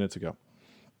a few minutes ago.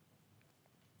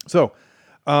 So,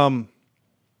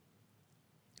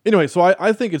 anyway, so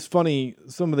I think it's funny,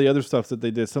 some of the other stuff that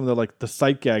they did, some of the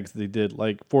sight gags they did.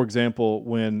 Like, for example,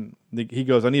 when he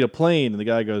goes, I need a plane, and the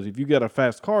guy goes, if you got a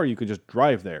fast car, you could just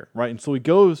drive there, right? And so he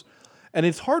goes, and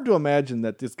it's hard to imagine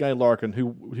that this guy Larkin,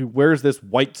 who wears this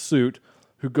white suit,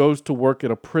 who goes to work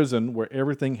at a prison where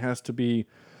everything has to be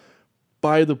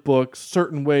by the book,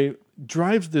 certain way,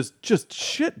 drives this just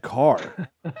shit car.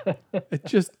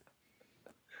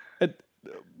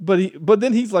 But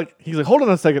then he's like, hold on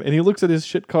a second, and he looks at his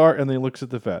shit car, and then he looks at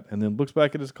the vet, and then looks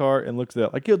back at his car and looks at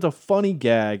it. Like, it's a funny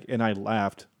gag, and I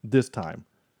laughed this time.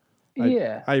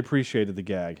 Yeah, I appreciated the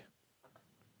gag.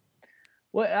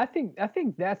 Well, I think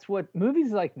that's what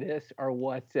movies like this are.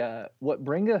 What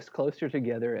bring us closer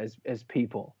together as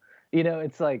people.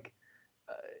 It's like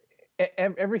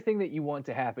everything that you want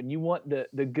to happen. You want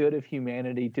the good of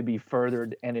humanity to be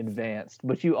furthered and advanced,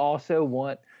 but you also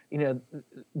want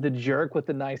the jerk with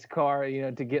the nice car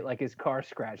to get like his car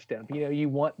scratched up. You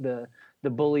want the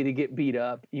bully to get beat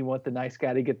up. You want the nice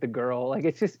guy to get the girl. Like,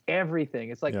 it's just everything.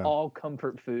 It's like all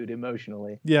comfort food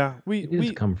emotionally. Yeah, it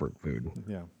is comfort food.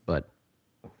 Yeah, but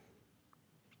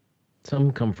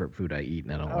some comfort food I eat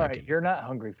and I don't like it. You're not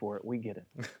hungry for it. We get it.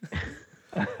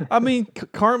 I mean,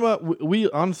 karma, we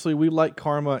like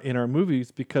karma in our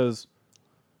movies because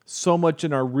so much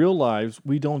in our real lives,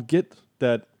 we don't get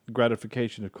that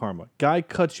gratification of karma. Guy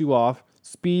cuts you off,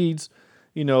 speeds,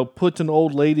 puts an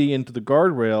old lady into the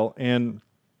guardrail, and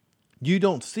you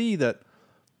don't see that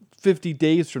 50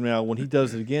 days from now when he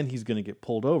does it again, he's going to get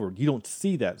pulled over. You don't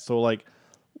see that. So, like,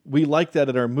 we like that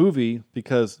in our movie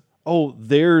because,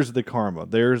 there's the karma.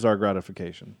 There's our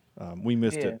gratification. We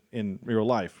missed it in real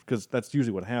life because that's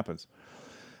usually what happens.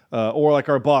 Or like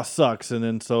our boss sucks, and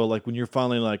then so like when you're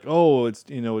finally like,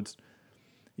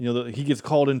 he gets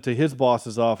called into his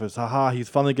boss's office. Haha, he's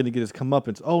finally going to get his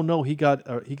comeuppance. Oh no, he got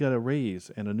a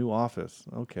raise and a new office.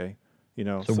 Okay,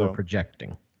 So we're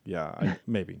projecting. Yeah,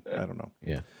 maybe I don't know.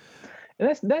 Yeah,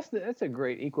 and that's a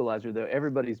great equalizer though.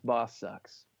 Everybody's boss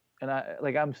sucks. And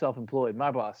I'm self-employed.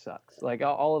 My boss sucks. Like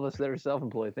all of us that are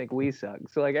self-employed think we suck.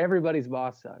 So like everybody's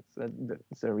boss sucks.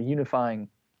 It's a unifying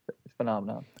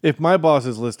phenomenon. If my boss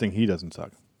is listening, he doesn't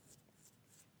suck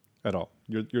at all.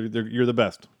 You're the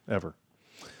best ever.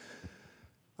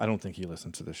 I don't think he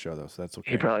listens to this show though, so that's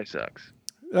okay. He probably sucks.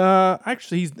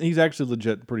 Actually, he's actually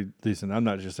legit pretty decent. I'm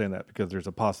not just saying that because there's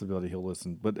a possibility he'll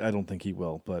listen, but I don't think he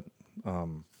will. But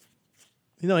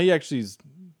he actually is.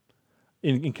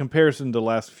 in comparison to the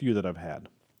last few that I've had.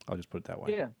 I'll just put it that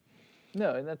way. Yeah.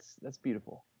 No, and that's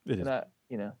beautiful. It is.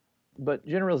 But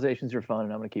generalizations are fun,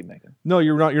 and I'm going to keep making them. No,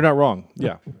 you're not. You're not wrong.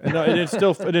 Yeah, and it's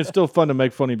still fun to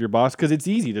make fun of your boss because it's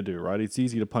easy to do, right? It's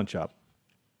easy to punch up.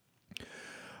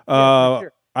 Yeah, for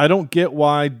sure. I don't get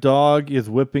why Dog is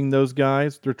whipping those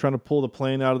guys. They're trying to pull the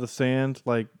plane out of the sand.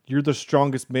 Like, you're the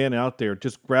strongest man out there.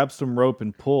 Just grab some rope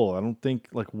and pull. I don't think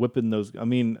like whipping those. I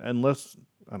mean, unless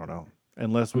I don't know.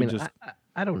 Unless we just.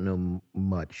 I don't know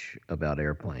much about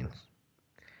airplanes,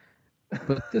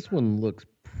 but this one looks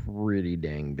pretty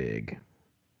dang big,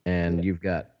 and you've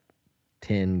got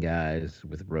 10 guys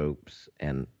with ropes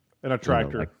and a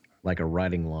tractor, like a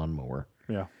riding lawnmower.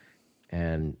 Yeah,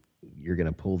 and you're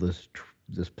gonna pull this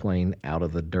plane out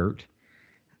of the dirt.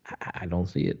 I don't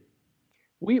see it.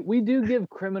 We do give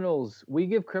criminals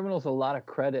a lot of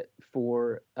credit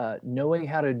for knowing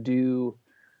how to do.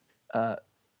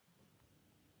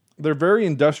 They're very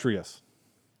industrious.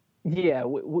 Yeah,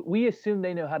 we assume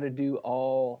they know how to do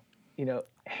all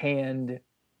hand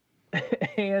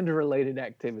related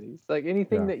activities, like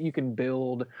anything that you can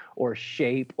build or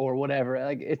shape or whatever.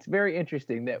 Like, it's very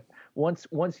interesting that once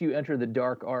you enter the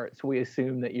dark arts, we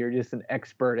assume that you're just an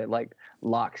expert at like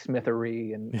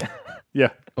locksmithery and Yeah.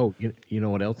 Oh, you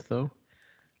know what else though?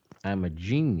 I'm a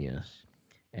genius,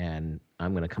 and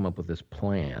I'm going to come up with this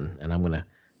plan, and I'm going to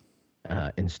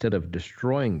instead of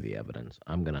destroying the evidence,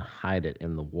 I'm going to hide it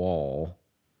in the wall,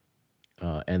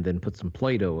 and then put some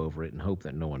Play-Doh over it and hope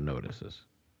that no one notices.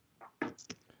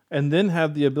 And then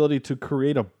have the ability to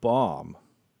create a bomb.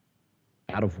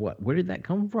 Out of what? Where did that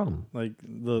come from? Like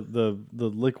the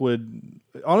liquid.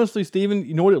 Honestly, Steven,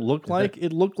 you know what it looked like?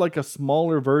 It looked like a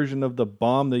smaller version of the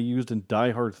bomb they used in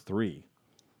Die Hard 3.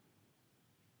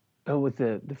 Oh, with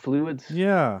the fluids?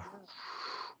 Yeah.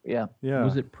 Yeah. Yeah.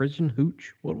 Was it prison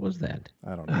hooch? What was that?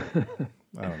 I don't know.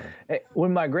 Hey,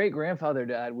 when my great-grandfather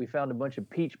died, we found a bunch of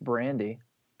peach brandy.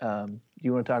 Do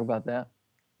you want to talk about that?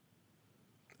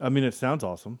 I mean, it sounds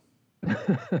awesome.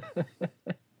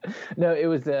 No, it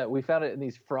was we found it in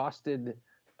these frosted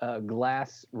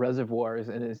glass reservoirs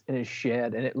in his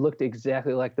shed, and it looked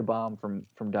exactly like the bomb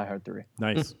from Die Hard 3.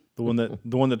 Nice. the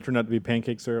one that turned out to be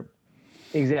pancake syrup.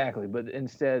 Exactly, but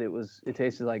instead it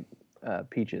tasted like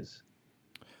peaches.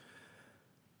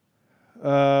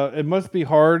 It must be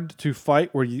hard to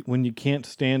fight when you can't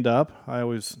stand up. I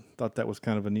always thought that was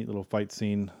kind of a neat little fight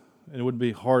scene. It would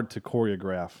be hard to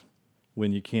choreograph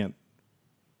when you can't,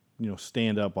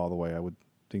 stand up all the way. I would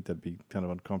think that'd be kind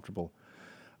of uncomfortable.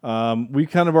 We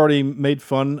kind of already made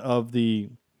fun of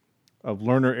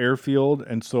Lerner Airfield,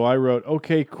 and so I wrote,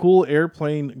 okay, cool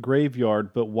airplane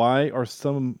graveyard, but why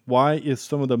is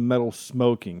some of the metal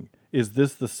smoking? Is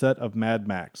this the set of Mad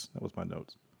Max? That was my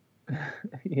notes.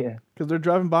 Yeah, because they're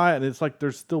driving by it and it's like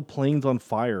there's still planes on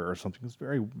fire or something. It's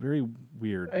very, very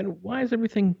weird. And why is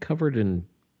everything covered in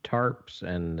tarps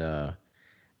and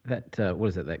what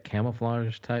is it? That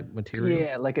camouflage type material?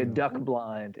 Yeah, like a duck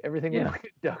blind. Everything is like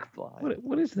a duck blind.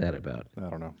 What is that about? I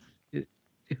don't know.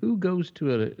 Who goes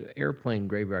to an airplane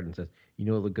graveyard and says, "You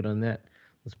know what look good on that?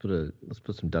 Let's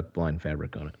put some duck blind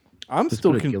fabric on it. Let's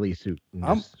put a ghillie suit and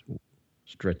just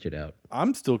stretch it out."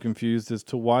 I'm still confused as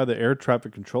to why the air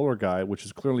traffic controller guy, which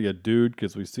is clearly a dude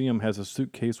because we see him, has a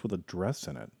suitcase with a dress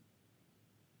in it.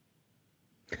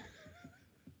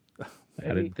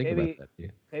 I didn't think about that. Yeah.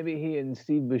 Maybe he and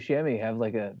Steve Buscemi have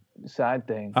like a side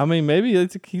thing. I mean, maybe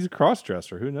he's a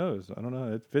cross-dresser. Who knows? I don't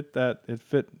know. It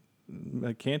fit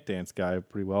a Can't Dance guy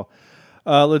pretty well.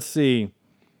 Let's see.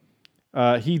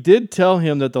 He did tell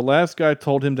him that the last guy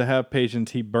told him to have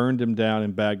patience. He burned him down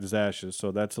and bagged his ashes.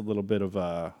 So that's a little bit of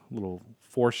a little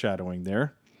foreshadowing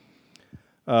there.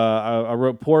 I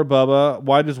wrote, poor Bubba.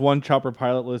 Why does one chopper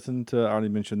pilot listen to? I already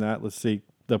mentioned that. Let's see.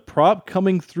 The prop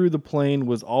coming through the plane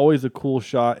was always a cool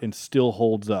shot and still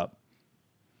holds up.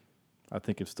 I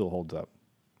think it still holds up.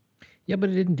 Yeah, but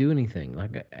it didn't do anything.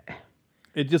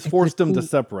 It just forced them to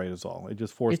separate is all. It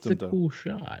just forced them to. It's a cool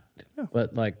shot. Yeah.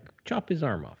 But chop his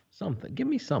arm off. Something. Give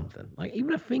me something. Like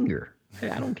even a finger. Hey,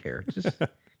 I don't care. Just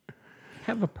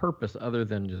have a purpose other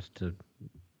than just to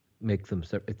make them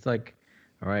separate. It's like,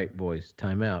 all right, boys,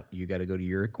 time out. You got to go to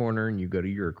your corner and you go to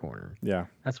your corner. Yeah.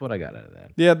 That's what I got out of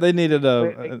that. Yeah, they needed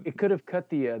it could have cut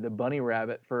the bunny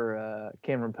rabbit for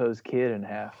Cameron Poe's kid in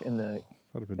half in the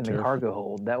cargo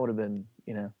hold. That would have been,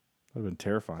 That would have been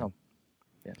terrifying. Oh.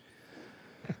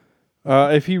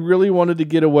 Yeah. If he really wanted to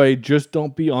get away, just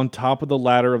don't be on top of the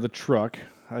ladder of the truck.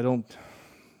 I mean,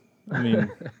 you know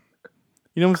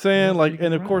what I'm saying?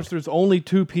 And of course, there's only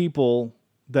 2 people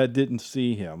that didn't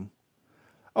see him.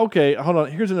 Okay, hold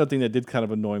on. Here's another thing that did kind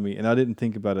of annoy me, and I didn't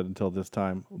think about it until this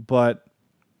time. But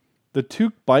the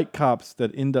two bike cops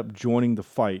that end up joining the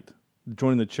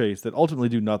chase, that ultimately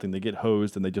do nothing. They get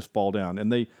hosed and they just fall down.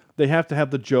 And they have to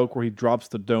have the joke where he drops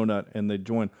the donut and they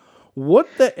join. What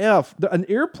the F? An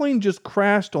airplane just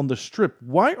crashed on the strip.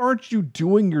 Why aren't you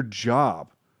doing your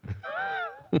job?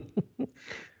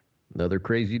 Another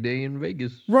crazy day in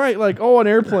Vegas. Right, like, an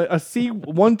airplane, a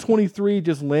C-123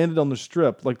 just landed on the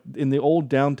strip, like in the old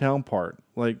downtown part.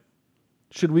 Like,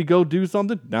 should we go do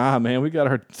something? Nah, man, we got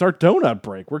our donut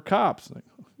break. We're cops. Like,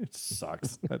 it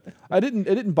sucks. It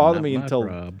didn't bother me until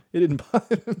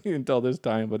this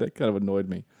time, but it kind of annoyed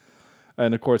me.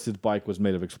 And of course, his bike was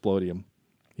made of explodium.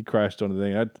 He crashed on the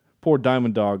thing. Poor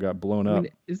Diamond Dog got blown up.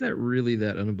 Is that really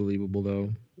that unbelievable though?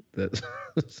 That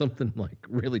something like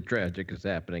really tragic is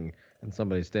happening, and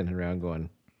somebody's standing around going,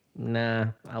 "Nah,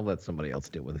 I'll let somebody else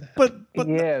deal with that." But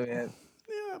yeah, man.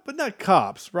 Yeah, but not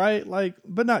cops, right?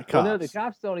 But not cops. Well, no, the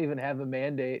cops don't even have a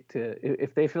mandate to.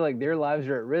 If they feel like their lives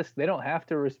are at risk, they don't have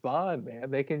to respond, man.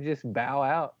 They can just bow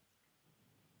out.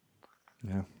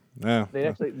 Yeah. Yeah. They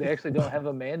actually don't have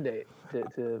a mandate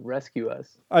to rescue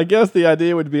us. I guess the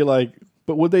idea would be like,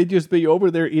 but would they just be over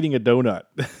there eating a donut?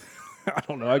 I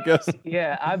don't know, I guess.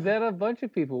 Yeah, I bet a bunch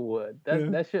of people would.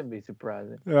 That shouldn't be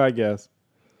surprising. I guess.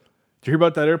 Did you hear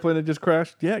about that airplane that just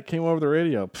crashed? Yeah, it came over the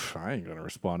radio. I ain't gonna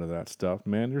respond to that stuff,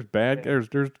 man.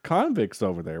 There's convicts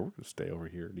over there. We're gonna stay over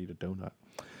here and eat a donut.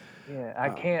 Yeah, I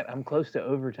can't. I'm close to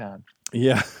overtime.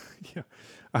 Yeah.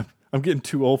 I'm getting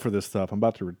too old for this stuff. I'm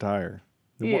about to retire.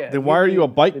 Then why are you a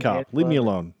bike cop? Leave me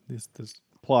alone. This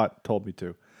plot told me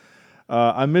to.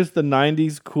 I miss the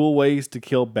 90s cool ways to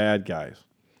kill bad guys.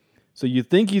 So you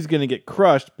think he's going to get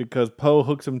crushed because Poe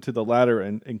hooks him to the ladder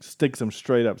and sticks him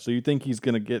straight up. So you think he's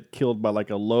going to get killed by like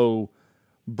a low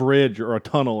bridge or a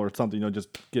tunnel or something,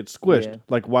 just get squished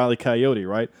like Wile E. Coyote,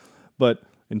 right? But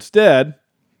instead,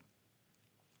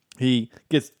 he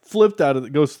gets flipped out of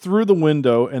it, goes through the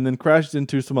window, and then crashes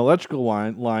into some electrical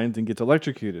lines and gets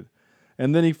electrocuted.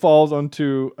 And then he falls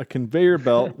onto a conveyor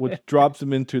belt, which drops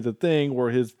him into the thing where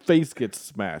his face gets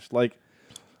smashed. Like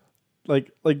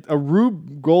a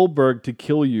Rube Goldberg to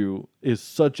kill you is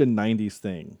such a 90s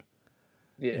thing.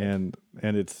 Yeah. And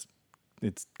it's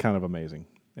kind of amazing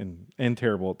and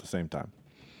terrible at the same time.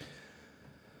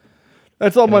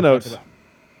 That's all my notes.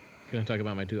 Can I talk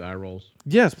about my 2 eye rolls?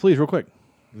 Yes, please, real quick.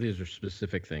 These are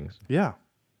specific things. Yeah.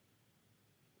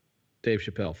 Dave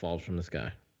Chappelle falls from the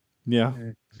sky. Yeah.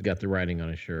 He's got the writing on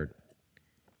his shirt.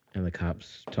 And the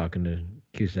cop's talking to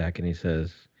Cusack, and he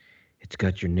says, "It's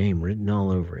got your name written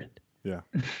all over it." Yeah.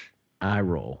 Eye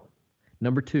roll.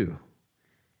 Number 2,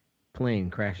 plane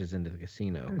crashes into the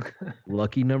casino.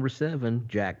 Lucky number 7,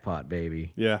 jackpot,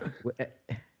 baby. Yeah.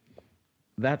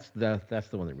 That's the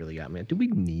one that really got me. Do we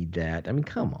need that? I mean,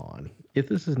 come on. If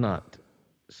this is not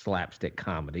slapstick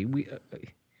comedy,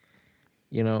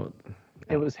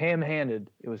 It was ham-handed.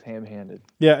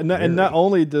 Yeah, and not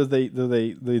only do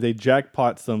they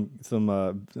jackpot some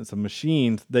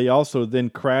machines, they also then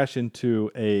crash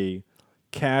into a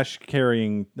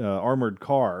cash-carrying armored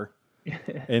car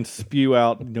and spew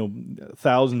out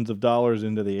thousands of dollars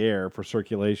into the air for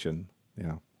circulation.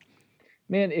 Yeah.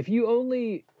 Man, if you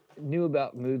only knew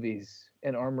about movies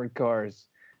and armored cars,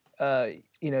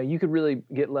 you could really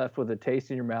get left with a taste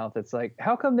in your mouth. It's like,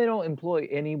 how come they don't employ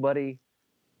anybody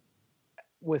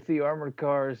with the armored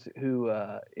cars who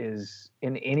is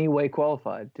in any way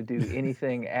qualified to do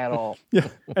anything at all? Yeah,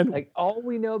 and like all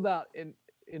we know about in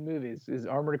movies is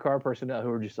armored car personnel who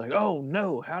are just like, oh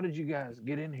no, how did you guys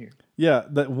get in here? Yeah,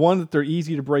 that they're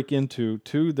easy to break into.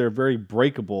 2, they're very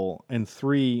breakable, and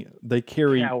 3, they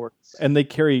carry cowards. And they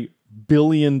carry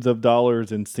billions of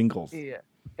dollars in singles. Yeah,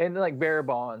 and like bearer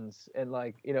bonds and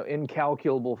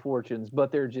incalculable fortunes,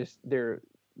 but they're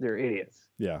idiots.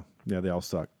 Yeah, they all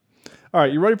suck. All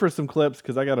right, you ready for some clips?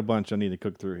 Because I got a bunch I need to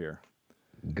cook through here.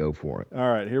 Go for it. All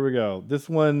right, here we go.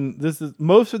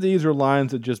 Most of these are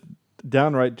lines that just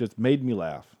downright just made me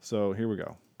laugh. So here we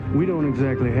go. We don't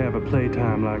exactly have a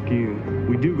playtime like you.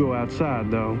 We do go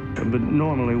outside though, but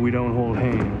normally we don't hold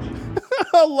hands.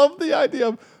 I love the idea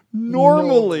of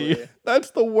normally.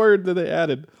 That's the word that they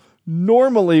added.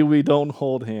 Normally we don't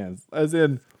hold hands. As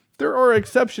in, there are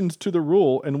exceptions to the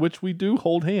rule in which we do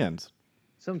hold hands.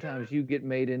 Sometimes you get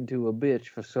made into a bitch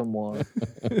for someone.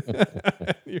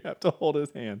 You have to hold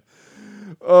his hand.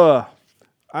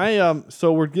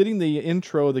 So we're getting the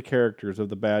intro of the characters of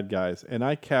the bad guys, and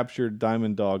I captured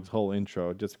Diamond Dog's whole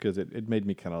intro just because it made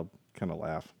me kind of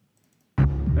laugh.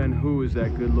 And who is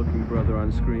that good-looking brother on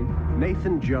screen?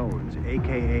 Nathan Jones,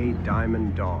 a.k.a.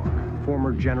 Diamond Dog,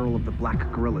 former general of the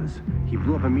Black Guerrillas. He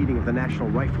blew up a meeting of the National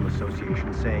Rifle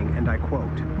Association saying, and I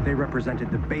quote, "They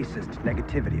represented the basest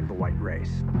negativity of the white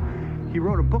race." He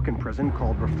wrote a book in prison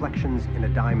called Reflections in a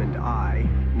Diamond Eye.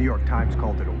 New York Times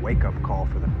called it a wake-up call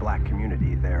for the black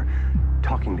community. They're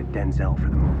talking to Denzel for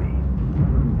the movie.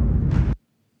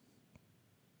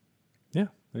 Yeah,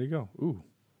 there you go. Ooh.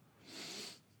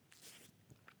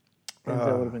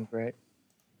 Denzel would have been great.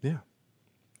 Yeah.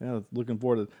 Yeah, looking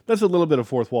forward to it. That's a little bit of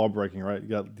fourth wall breaking, right? You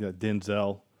got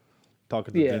Denzel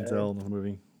talking to Denzel in the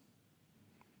movie.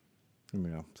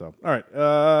 Yeah. So, all right.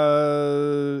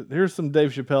 Here's some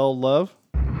Dave Chappelle love.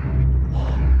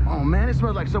 Oh, man, it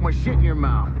smells like so much shit in your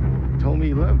mouth. Told me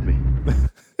he loved me.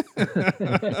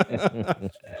 That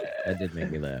did make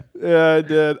me laugh. Yeah, it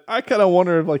did. I kind of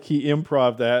wonder if like he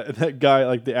improv that, and that guy,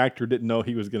 like the actor, didn't know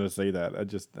he was going to say that.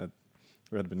 That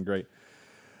would have been great.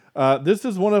 This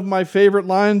is one of my favorite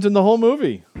lines in the whole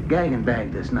movie. Gag and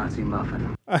bag this Nazi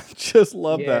muffin. I just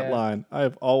love that line. I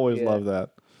have always loved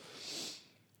that.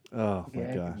 Oh my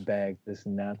gosh. Gag and bag this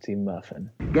Nazi muffin.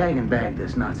 Gag and bag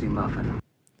this Nazi muffin.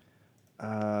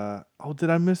 Did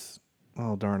I miss?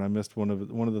 Oh darn! I missed one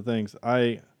of the things.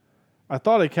 I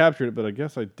thought I captured it, but I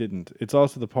guess I didn't. It's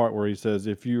also the part where he says,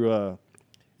 "If you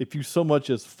so much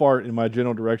as fart in my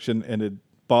general direction and it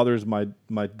bothers my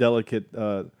delicate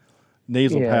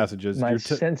nasal passages, my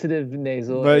sensitive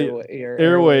nasal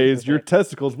airways, your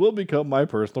testicles will become my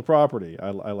personal property."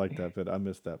 I like that bit. I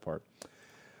missed that part.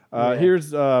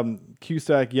 Here's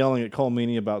Cusack yelling at Cole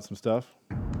Meany about some stuff.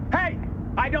 Hey,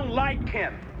 I don't like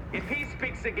him. If he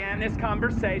speaks again, this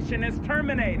conversation is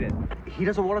terminated. He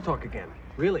doesn't want to talk again.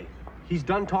 Really. He's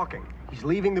done talking. He's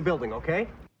leaving the building, okay?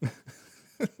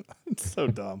 It's so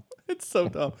dumb. It's so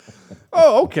dumb.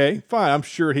 Oh, okay. Fine. I'm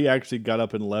sure he actually got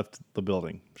up and left the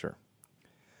building. Sure.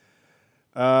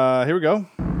 Here we go.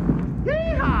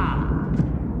 Yeehaw!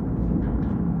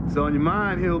 What's on your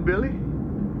mind, hillbilly?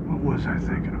 What was I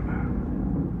thinking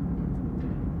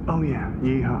about? Oh, yeah.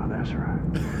 Yeehaw, that's right.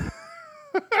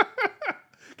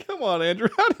 Come on, Andrew.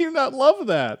 How do you not love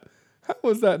that? How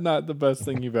was that not the best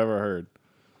thing you've ever heard?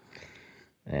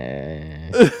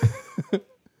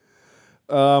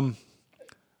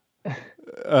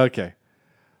 Okay.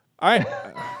 I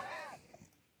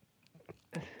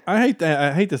hate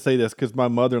to say this because my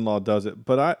mother-in-law does it,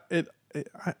 but I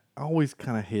always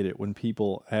kind of hate it when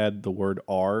people add the word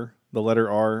R, the letter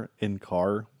R in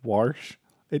car wash.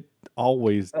 It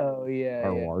always. Oh yeah.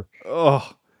 Car wash.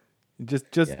 Oh,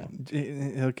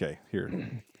 okay.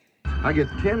 Here. I get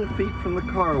 10 feet from the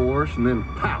car wash and then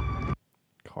pow.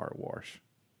 Car wash.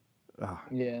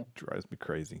 Yeah. Drives me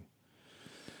crazy.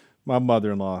 My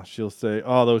mother-in-law, she'll say,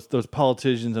 "Oh, those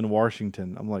politicians in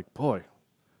Washington." I'm like, boy,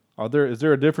 is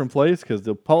there a different place? Because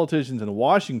the politicians in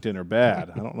Washington are bad.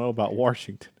 I don't know about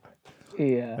Washington.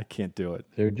 Yeah. I can't do it.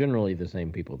 They're generally the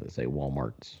same people that say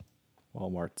Walmarts.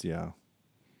 Walmarts, yeah.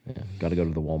 Got to go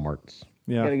to the Walmarts.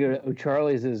 Yeah. Got to go to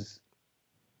O'Charlie's.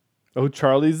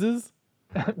 O'Charlie's?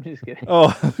 I'm just kidding. Oh,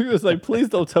 he was like, please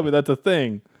don't tell me that's a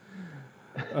thing.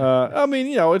 I mean,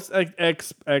 it's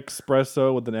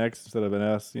espresso with an X instead of an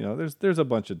S. There's a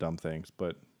bunch of dumb things,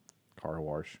 but car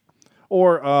wash.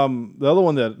 Or the other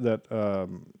one that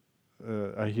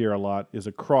I hear a lot is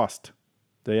across.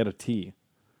 They add a T.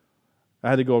 I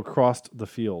had to go across the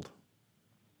field.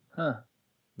 Huh.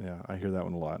 Yeah, I hear that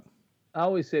one a lot. I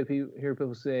always hear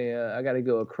people say, I got to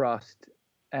go across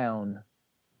town.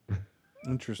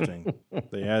 Interesting.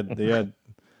 They add.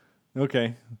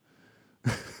 Okay.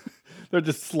 They're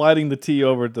just sliding the T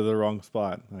over to the wrong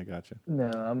spot. I got you. No,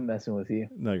 I'm messing with you.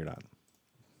 No, you're not.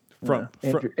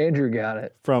 Andrew got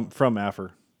it. From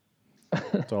Affer.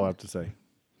 That's all I have to say.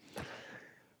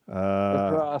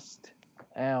 Across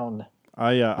town.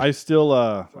 I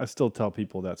still tell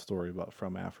people that story about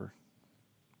From Affer.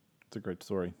 It's a great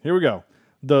story. Here we go.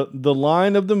 The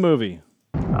line of the movie.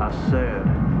 I said,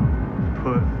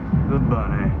 put the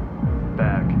bunny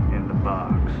back in the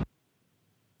box.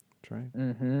 That's right.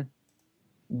 Mm-hmm.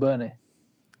 Bunny.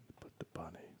 Put the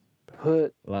bunny.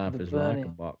 Put Life the is bunny like a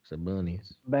box of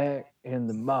bunnies. back in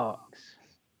the box.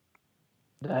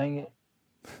 Dang it.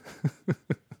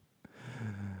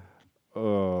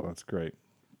 Oh, that's great.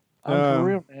 I'm for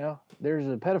real now. There's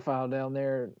a pedophile down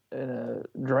there in a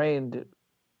drained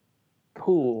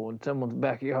pool in someone's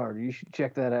backyard. You should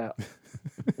check that out.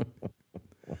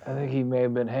 I think he may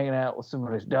have been hanging out with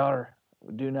somebody's daughter.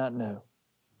 We do not know.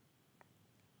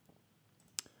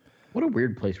 What a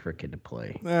weird place for a kid to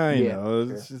play.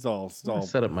 It's all.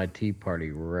 Set up my tea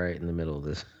party right in the middle of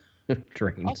this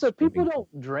drain. Also, people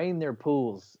don't drain their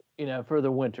pools, for the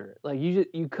winter. Like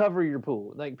you cover your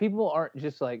pool. Like people aren't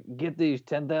just like get these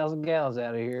 10,000 gallons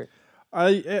out of here.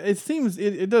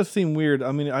 It does seem weird.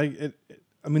 I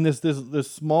mean, this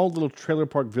small little trailer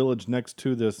park village next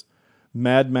to this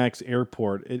Mad Max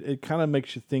Airport, it kind of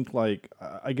makes you think like,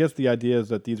 I guess the idea is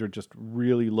that these are just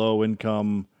really low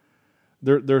income.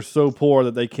 They're so poor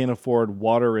that they can't afford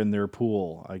water in their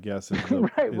pool, I guess.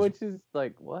 Which is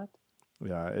like, what?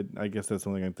 Yeah, I guess that's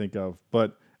something I can think of.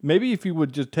 But maybe if you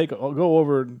would just go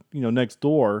over, next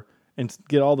door and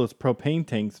get all those propane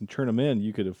tanks and turn them in,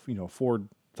 you could, afford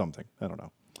something. I don't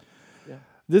know. Yeah.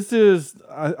 This is,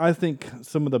 I think,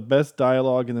 some of the best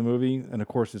dialogue in the movie, and of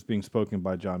course, it's being spoken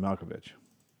by John Malkovich.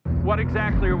 What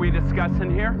exactly are we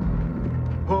discussing here?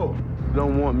 Oh,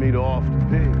 don't want me to off the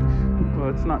pigs. Well,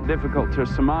 it's not difficult to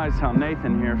surmise how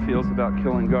Nathan here feels about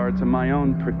killing guards, and my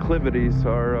own proclivities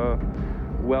are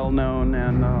well-known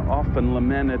and often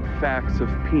lamented facts of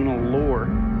penal lore.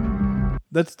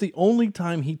 That's the only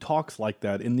time he talks like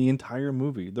that in the entire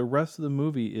movie. The rest of the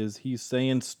movie is he's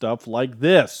saying stuff like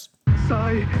this.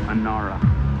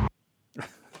 Sayonara.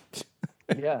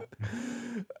 Yeah.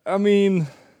 I mean...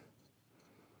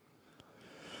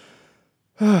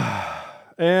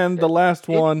 And the last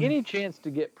one. Any chance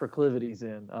to get proclivities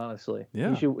in, honestly.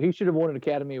 Yeah. He should have won an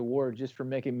Academy Award just for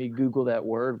making me Google that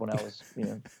word when I was,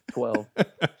 12.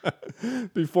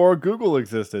 Before Google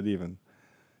existed, even.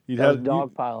 I was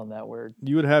dogpiling that word.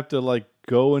 You would have to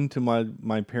go into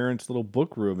my parents' little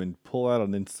book room and pull out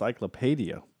an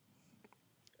encyclopedia.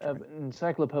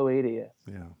 Encyclopedia.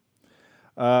 Yeah.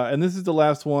 And this is the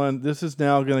last one. This is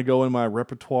now going to go in my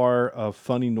repertoire of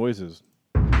funny noises.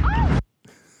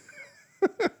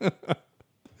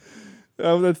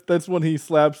 That's when he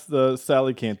slaps the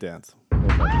Sally Can't Dance.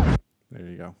 There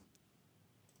you go.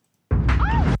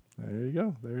 There you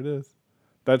go. There it is.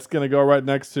 That's going to go right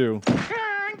next to...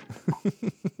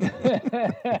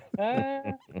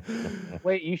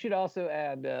 Wait, you should also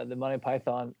add the Monty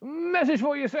Python message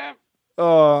for you, Sam.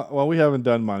 Well, we haven't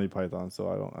done Monty Python,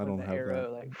 so I don't have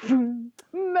arrow, that.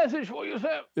 Message for you,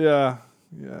 Sam. Yeah,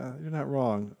 you're not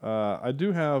wrong. I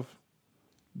do have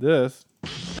this.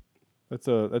 That's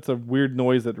a weird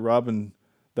noise that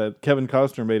Kevin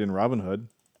Costner made in Robin Hood.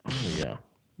 Oh yeah.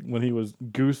 When he was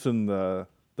goosing the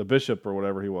bishop or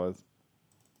whatever he was.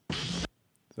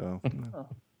 So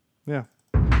yeah.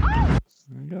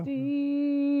 There you go.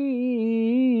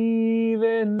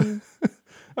 Steven.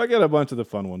 I got a bunch of the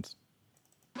fun ones.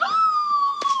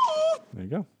 There you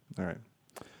go. All right.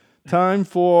 Time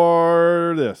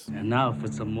for this. And now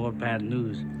for some more bad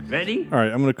news. Ready? All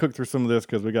right, I'm going to cook through some of this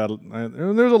because there's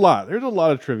a lot. There's a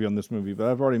lot of trivia on this movie, but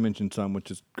I've already mentioned some,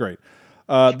 which is great.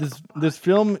 This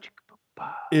film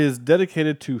is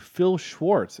dedicated to Phil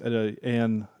Schwartz,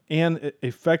 an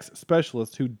effects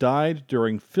specialist who died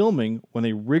during filming when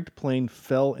a rigged plane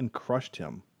fell and crushed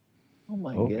him. Oh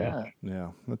my God.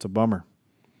 Yeah, that's a bummer.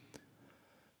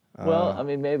 Well,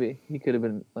 maybe he could have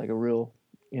been like a real,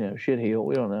 shitheel.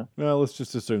 We don't know. Well, let's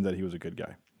just assume that he was a good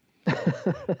guy.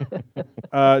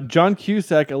 John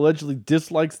Cusack allegedly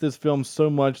dislikes this film so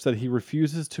much that he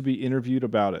refuses to be interviewed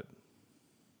about it.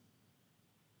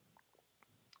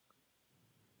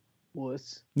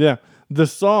 Wuss. Yeah. The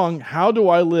song How Do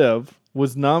I Live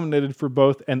was nominated for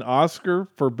both an Oscar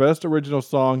for Best Original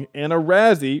Song and a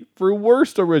Razzie for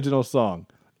Worst Original Song.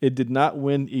 It did not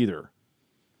win either.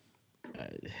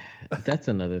 That's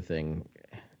another thing.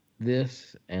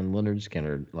 This and Lynyrd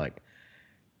Skynyrd,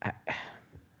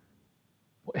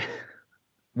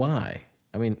 why?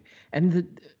 I mean,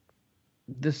 and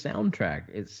the soundtrack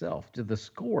itself, to the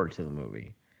score to the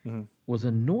movie, was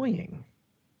annoying.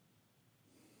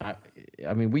 I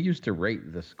mean, we used to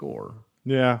rate the score.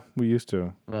 Yeah, we used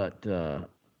to. But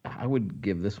I would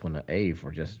give this one an A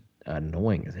for just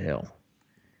annoying as hell.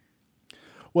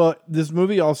 Well, this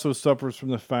movie also suffers from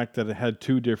the fact that it had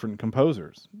two different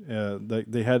composers.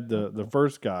 They had the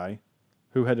first guy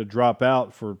who had to drop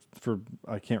out for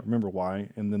I can't remember why,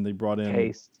 and then they brought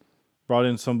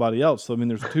in somebody else. So I mean,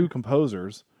 there's two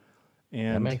composers,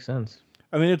 and that makes sense.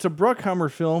 I mean, it's a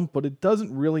Bruckheimer film, but it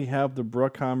doesn't really have the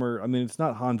Bruckheimer. I mean, it's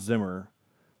not Hans Zimmer,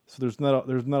 so there's not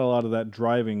a lot of that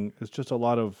driving. It's just a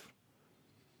lot of,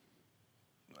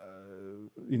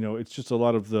 it's just a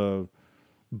lot of the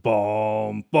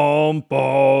boom, boom,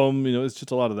 boom. It's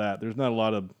just a lot of that. There's not a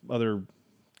lot of other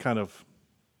kind of,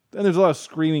 and there's a lot of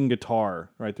screaming guitar,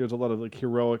 right? There's a lot of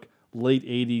heroic late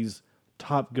 '80s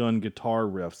Top Gun guitar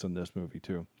riffs in this movie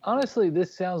too. Honestly,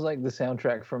 this sounds like the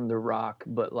soundtrack from The Rock,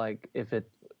 but if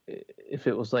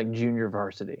it was like Junior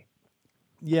Varsity.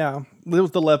 Yeah, it was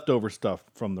the leftover stuff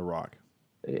from The Rock.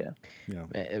 Yeah.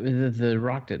 The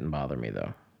Rock didn't bother me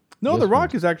though. No, The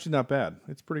Rock is actually not bad.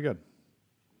 It's pretty good.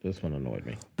 This one annoyed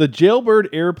me. The Jailbird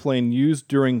airplane used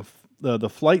during the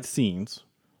flight scenes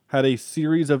had a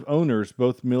series of owners,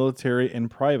 both military and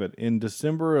private. In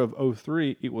December of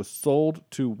 2003, it was sold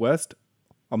to West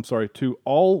to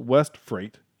All West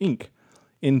Freight, Inc.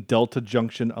 in Delta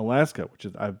Junction, Alaska, which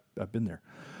is I've been there.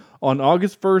 On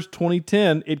August 1st,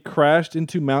 2010, it crashed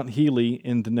into Mount Healy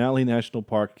in Denali National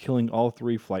Park, killing all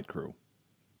 3 flight crew.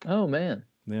 Oh, man.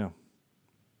 Yeah.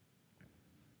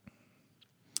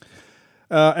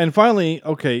 And finally,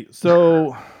 okay,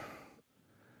 so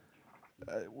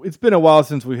it's been a while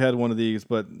since we had one of these,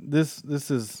 but this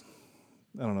is,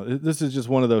 I don't know, this is just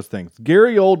one of those things.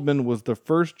 Gary Oldman was the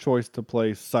first choice to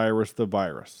play Cyrus the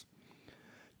Virus.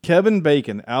 Kevin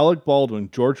Bacon, Alec Baldwin,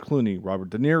 George Clooney,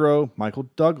 Robert De Niro, Michael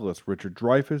Douglas, Richard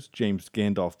Dreyfuss, James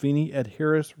Gandolfini, Ed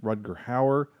Harris, Rutger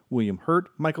Hauer, William Hurt,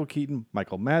 Michael Keaton,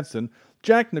 Michael Madsen,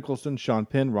 Jack Nicholson, Sean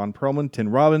Penn, Ron Perlman, Tim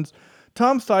Robbins,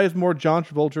 Tom Sizemore, John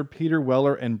Travolta, Peter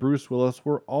Weller, and Bruce Willis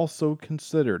were also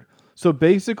considered. So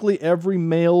basically every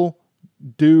male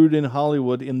dude in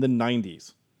Hollywood in the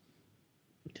 90s.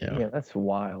 Yeah, that's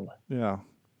wild. Yeah. I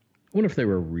wonder if they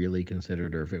were really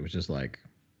considered or if it was just like,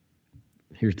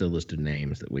 here's the list of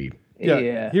names that we...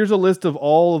 Yeah. Here's a list of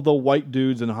all of the white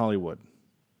dudes in Hollywood.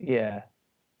 Yeah.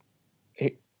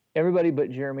 Everybody but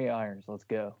Jeremy Irons. Let's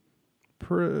go.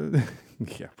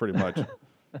 Yeah, pretty much.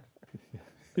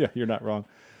 Yeah, you're not wrong.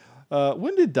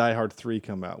 When did Die Hard 3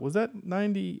 come out? Was that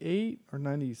 98 or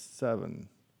 97?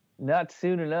 Not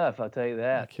soon enough, I'll tell you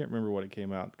that. I can't remember what it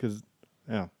came out because,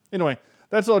 yeah. Anyway,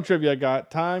 that's all the trivia I got.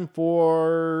 Time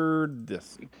for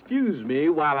this. Excuse me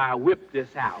while I whip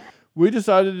this out. We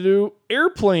decided to do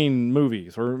airplane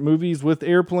movies or movies with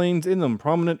airplanes in them,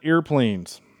 prominent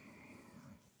airplanes.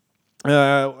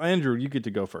 Andrew, you get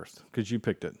to go first because you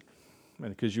picked it and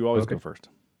because you always go first.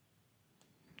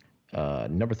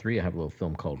 Number 3, I have a little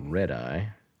film called Red Eye,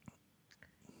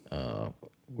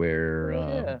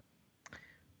 where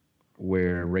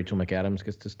Rachel McAdams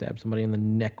gets to stab somebody in the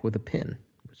neck with a pin,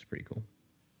 which is pretty cool.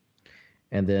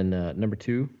 And then number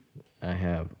 2, I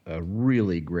have a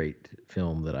really great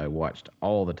film that I watched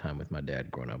all the time with my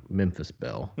dad growing up, Memphis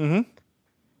Belle. Mm-hmm.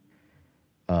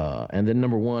 And then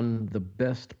number 1, the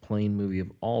best plane movie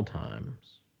of all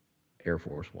times, Air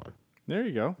Force One. There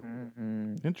you go.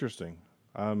 Mm-hmm. Interesting.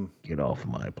 Get off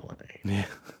my plane.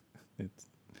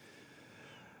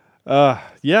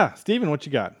 Yeah. Steven, what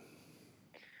you got?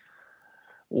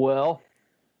 Well,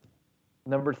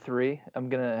 number 3, I'm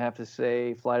going to have to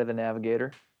say Flight of the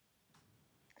Navigator.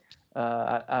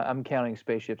 I'm counting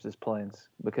spaceships as planes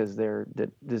because they're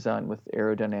designed with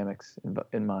aerodynamics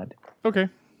in mind. Okay.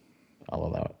 I'll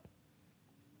allow it.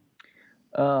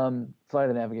 Flight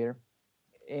of the Navigator.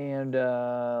 And,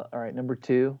 all right, number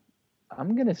 2,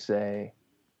 I'm going to say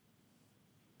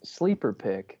sleeper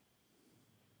pick,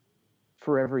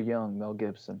 Forever Young, Mel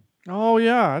Gibson. Oh,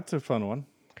 yeah, that's a fun one.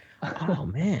 Oh,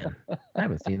 man. I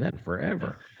haven't seen that in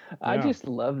forever. I just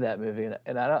love that movie,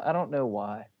 and I don't know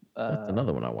why. That's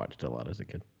another one I watched a lot as a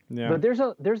kid. Yeah. But there's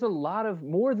a lot of,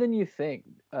 more than you think,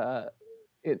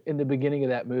 in the beginning of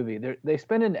that movie. They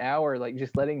spend an hour like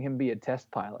just letting him be a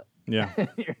test pilot. Yeah.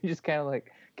 You're just kind of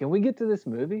like, can we get to this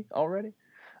movie already?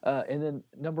 And then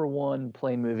number 1,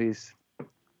 plane movies.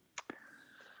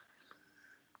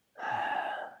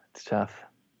 It's tough.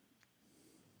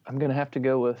 I'm going to have to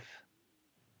go with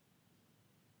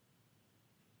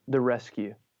The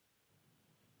Rescue.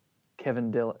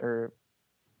 Kevin Dillon, or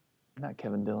not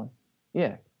Kevin Dillon.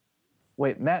 Yeah.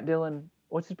 Wait, Matt Dillon.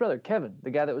 What's his brother? Kevin,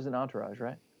 the guy that was in Entourage,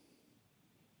 right?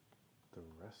 The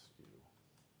Rescue.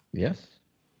 Yes.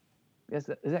 Is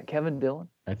that Kevin Dillon?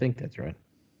 I think that's right.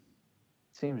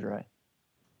 Seems right.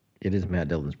 It is Matt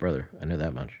Dillon's brother. I know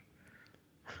that much.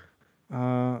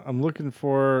 I'm looking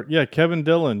for Kevin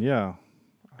Dillon. Yeah.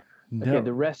 Okay,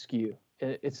 The Rescue.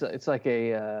 It's like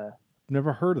a.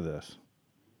 Never heard of this.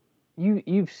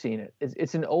 You've seen it.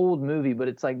 It's an old movie, but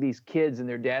it's like these kids and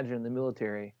their dads are in the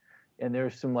military, and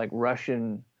there's some like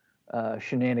Russian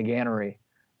shenaniganery,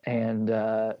 and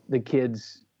the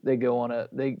kids they go on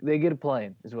they get a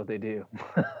plane is what they do.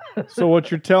 So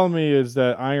what you're telling me is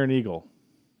that Iron Eagle.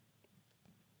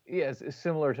 Yes, it's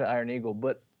similar to Iron Eagle,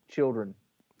 but children.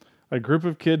 A group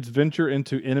of kids venture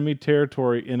into enemy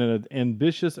territory in an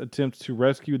ambitious attempt to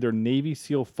rescue their Navy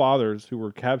SEAL fathers who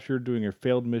were captured during a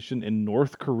failed mission in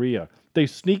North Korea. They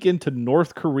sneak into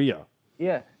North Korea.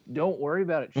 Yeah, don't worry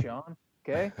about it, Sean.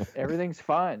 Okay? Everything's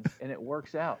fine, and it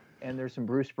works out. And there's some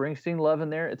Bruce Springsteen love in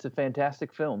there. It's a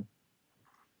fantastic film.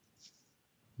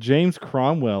 James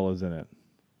Cromwell is in it.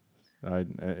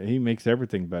 He makes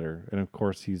everything better. And, of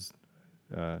course, he's,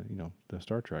 the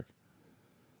Star Trek.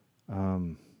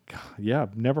 Yeah,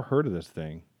 I've never heard of this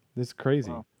thing. This is crazy.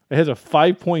 Wow. It has a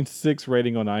 5.6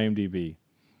 rating on IMDb.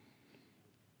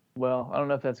 Well, I don't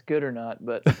know if that's good or not,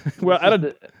 but well,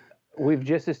 We've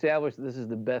just established that this is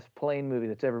the best plane movie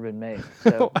that's ever been made.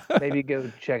 So maybe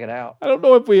go check it out. I don't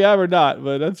know if we have or not,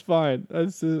 but that's fine.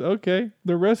 That's okay.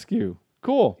 The Rescue.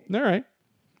 Cool. All right.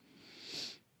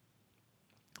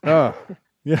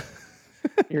 Yeah.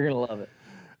 You're gonna love it.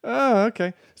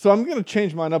 Okay. So I'm gonna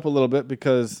change mine up a little bit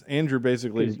because Andrew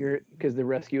basically. Because The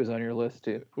Rescue is on your list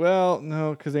too. Well,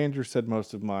 no, because Andrew said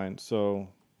most of mine. So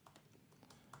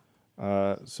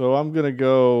I'm gonna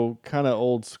go kind of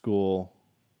old school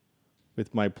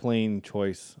with my plane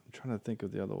choice. I'm trying to think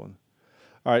of the other one.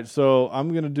 All right, so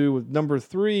I'm gonna do with number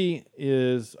 3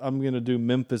 is I'm gonna do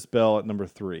Memphis Belle at number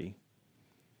 3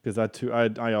 because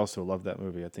I also love that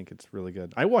movie. I think it's really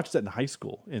good. I watched that in high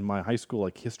school in my high school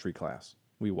history class.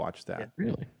 We watched that. Yeah,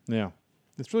 really? Yeah,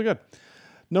 it's really good.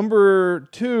 Number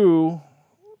 2,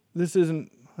 this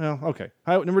isn't well. Okay,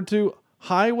 number 2.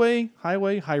 High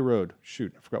Road.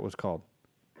 Shoot, I forgot what it's called.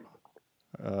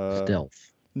 Stealth.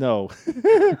 No.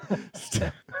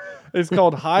 It's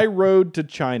called High Road to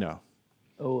China.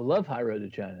 Oh, love High Road to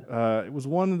China. It was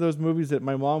one of those movies that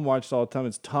my mom watched all the time.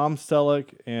 It's Tom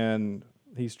Selleck, and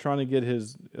he's trying to get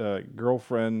his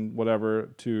girlfriend, whatever,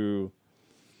 to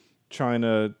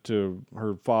China to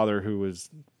her father, who was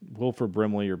Wilford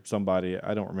Brimley or somebody.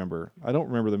 I don't remember. I don't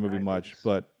remember the movie much,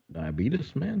 but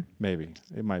Diabetes Man? Maybe.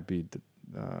 It might be.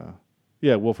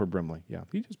 Yeah, Wilford Brimley. Yeah,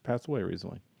 he just passed away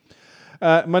recently.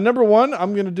 My number 1,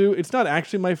 I'm going to do, it's not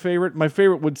actually my favorite. My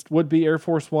favorite would be Air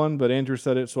Force One, but Andrew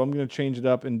said it, so I'm going to change it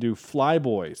up and do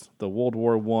Flyboys, the World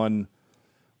War I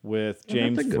with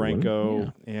James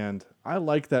Franco. Yeah. And I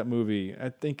like that movie. I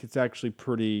think it's actually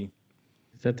pretty.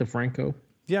 Is that the Franco?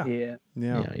 Yeah.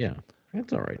 Yeah.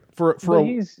 That's all right.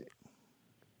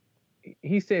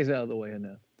 He stays out of the way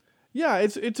enough. Yeah,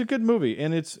 it's a good movie,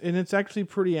 and it's actually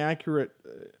pretty accurate.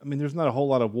 I mean, there's not a whole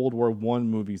lot of World War I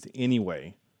movies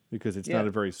anyway, because it's not a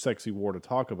very sexy war to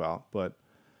talk about. But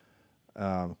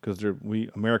because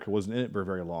America wasn't in it for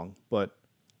very long, but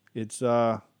it's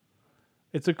a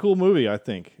cool movie, I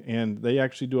think, and they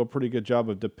actually do a pretty good job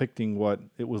of depicting what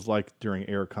it was like during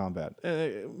air combat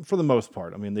for the most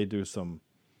part. I mean, there's some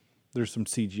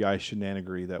CGI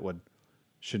shenanigery that would.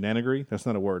 Shenanigery? That's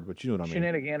not a word, but you know what I mean.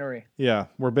 Shenaniganery. Yeah,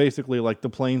 where basically like the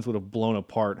planes would have blown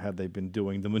apart had they been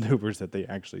doing the maneuvers that they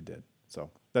actually did.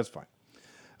 So that's fine.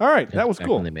 All right, that was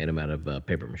cool. When they made them out of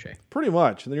paper mache. Pretty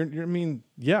much. I mean,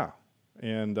 yeah.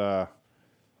 And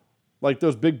like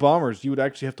those big bombers, you would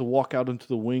actually have to walk out into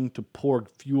the wing to pour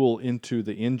fuel into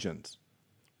the engines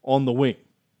on the wing,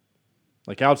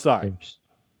 like outside.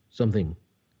 Something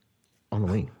on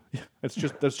the wing. Yeah, that's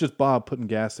just Bob putting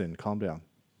gas in. Calm down.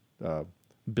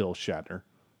 Bill Shatner.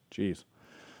 Jeez.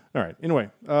 All right. Anyway,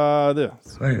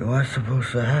 this. Wait, what's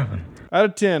supposed to happen? Out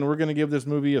of 10, we're going to give this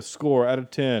movie a score out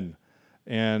of 10.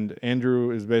 And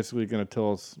Andrew is basically going to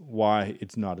tell us why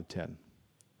it's not a 10.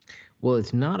 Well,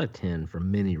 it's not a 10 for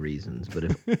many reasons.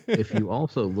 But if you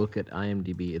also look at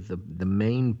IMDb, the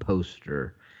main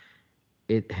poster,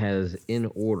 it has in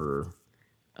order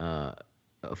of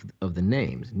the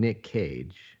names, Nick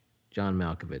Cage, John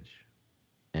Malkovich,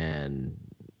 and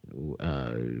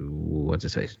what's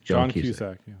his face? John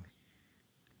Cusack. Yeah.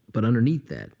 But underneath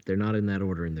that, they're not in that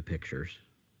order in the pictures.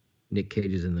 Nick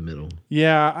Cage is in the middle.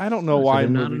 Yeah, I don't know why. They're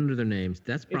not under their names.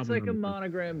 That's problem. It's like a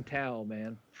monogram towel,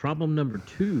 man. Problem number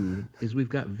 2 is we've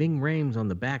got Ving Rhames on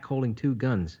the back holding 2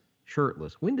 guns,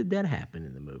 shirtless. When did that happen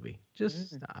in the movie?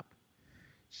 Just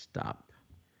stop.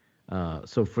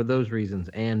 So for those reasons,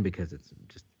 and because it's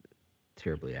just a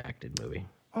terribly acted movie.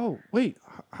 Oh wait,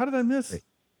 how did I miss? Wait.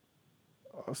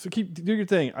 So do your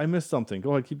thing. I missed something.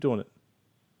 Go ahead, keep doing it.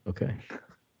 Okay.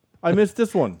 I missed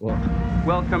this one.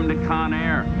 Welcome to Con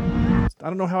Air. I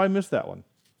don't know how I missed that one.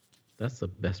 That's the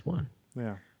best one.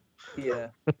 Yeah. Yeah.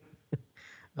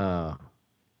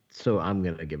 So I'm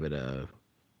gonna give it a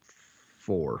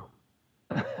 4.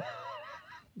 All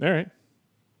right.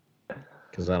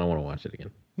 Because I don't want to watch it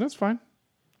again. That's fine.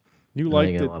 You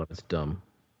liked it. A lot of it's dumb.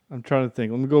 I'm trying to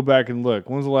think. Let me go back and look.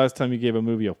 When was the last time you gave a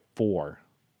movie a 4?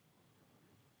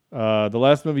 The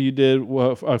last movie you did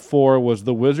a 4 was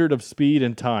The Wizard of Speed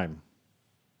and Time.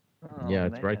 Oh, yeah,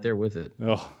 it's right there with it.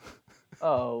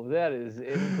 Oh, that is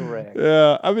incorrect.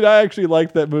 Yeah, I mean, I actually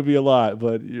liked that movie a lot,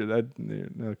 but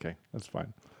okay, that's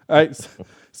fine. All right,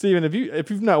 Steven, if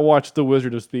you've not watched The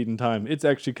Wizard of Speed and Time, it's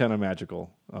actually kind of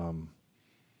magical.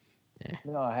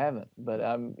 No, I haven't, but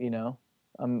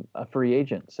I'm a free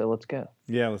agent, so let's go.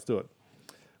 Yeah, let's do it.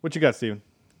 What you got, Steven?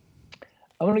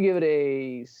 I'm going to give it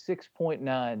a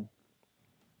 6.9.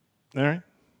 All right.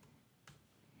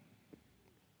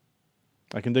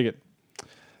 I can dig it.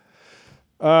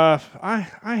 I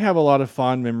have a lot of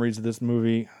fond memories of this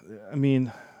movie. I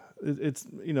mean, it's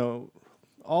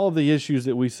all of the issues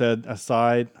that we said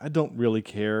aside, I don't really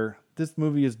care. This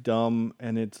movie is dumb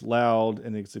and it's loud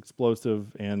and it's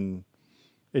explosive and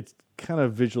it's kind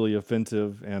of visually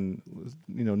offensive, and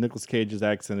Nicolas Cage's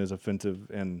accent is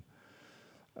offensive, and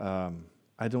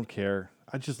I don't care.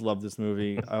 I just love this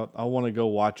movie. I want to go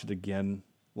watch it again.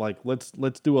 Like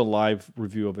let's do a live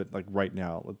review of it like right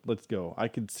now. Let's go. I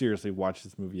could seriously watch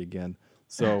this movie again.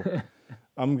 So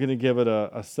I'm gonna give it a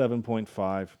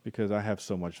 7.5 because I have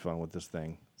so much fun with this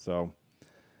thing. So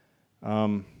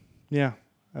yeah,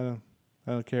 I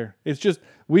don't care. It's just,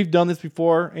 we've done this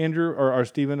before, Andrew, or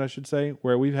Steven, I should say,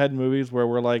 where we've had movies where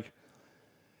we're like,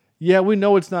 yeah, we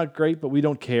know it's not great, but we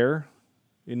don't care.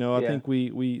 I think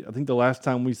I think the last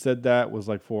time we said that was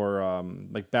like for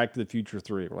like Back to the Future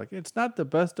 3. We're like, it's not the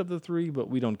best of the three, but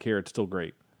we don't care. It's still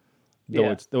great.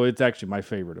 Though it's actually my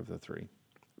favorite of the three,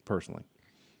 personally.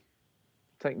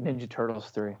 It's like Ninja Turtles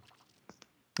 3.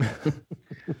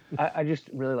 I just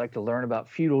really like to learn about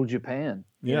feudal Japan.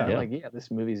 Yeah.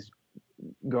 This movie's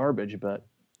garbage, but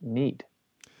neat.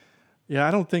 Yeah,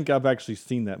 I don't think I've actually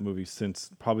seen that movie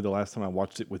since probably the last time I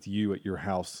watched it with you at your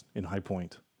house in High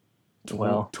Point.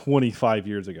 25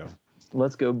 years ago.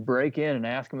 Let's go break in and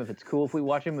ask him if it's cool if we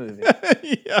watch a movie.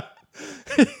 Yeah.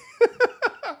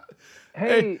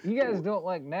 Hey, you guys don't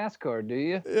like NASCAR, do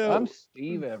you? Yeah. I'm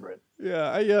Steve Everett.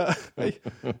 Yeah, I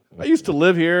used to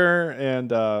live here,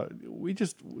 and we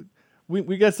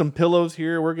got some pillows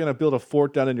here. We're gonna build a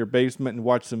fort down in your basement and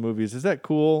watch some movies. Is that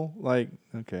cool? Like,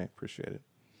 okay, appreciate it.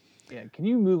 Yeah, can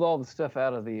you move all the stuff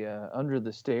out of the under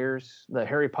the stairs, the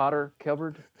Harry Potter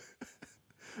cupboard?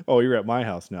 Oh, you're at my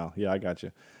house now. Yeah, I got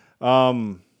you.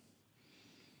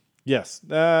 Yes.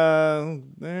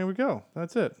 There we go.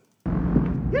 That's it.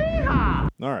 Yeehaw!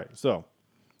 All right, so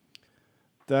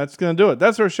that's going to do it.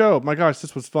 That's our show. My gosh,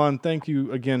 this was fun. Thank you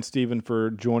again, Steven, for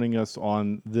joining us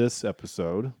on this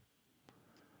episode.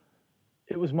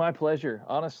 It was my pleasure,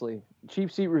 honestly.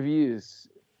 Cheap Seat Reviews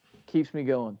keeps me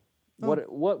going. Oh.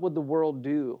 What would the world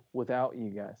do without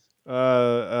you guys?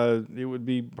 It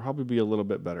would probably be a little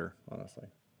bit better, honestly.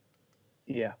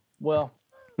 Yeah. Well.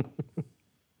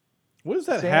 What is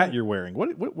that hat you're wearing?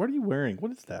 What are you wearing?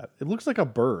 What is that? It looks like a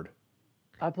bird.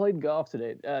 I played golf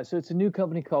today. So it's a new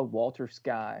company called Walter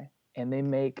Sky, and they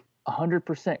make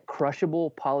 100%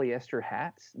 crushable polyester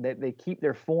hats that they keep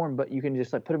their form, but you can just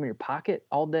put them in your pocket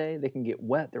all day. They can get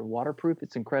wet. They're waterproof.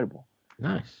 It's incredible.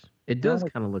 Nice. It does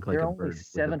kind of look like a bird.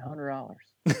 They're only $700.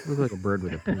 Looks like a bird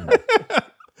with a pin.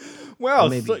 Wow.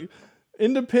 So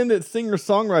independent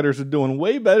singer-songwriters are doing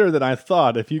way better than I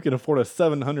thought if you can afford a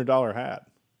 $700 hat.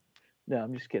 No,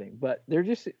 I'm just kidding. But they're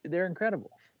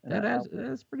incredible.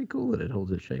 That's pretty cool that it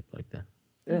holds its shape like that.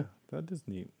 Yeah, that is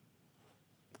neat.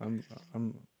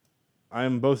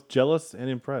 I'm both jealous and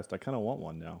impressed. I kind of want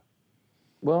one now.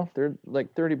 Well, they're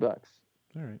like $30. All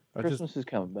right. Christmas is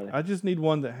coming, buddy. I just need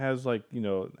one that has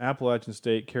Appalachian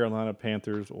State, Carolina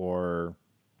Panthers, or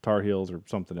Tar Heels, or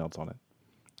something else on it.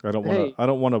 I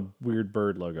don't want a weird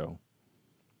bird logo.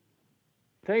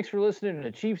 Thanks for listening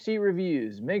to Cheap Seat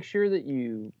Reviews. Make sure that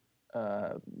you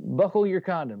buckle your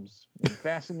condoms and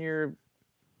fasten your.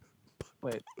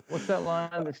 Wait, what's that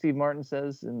line that Steve Martin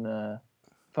says in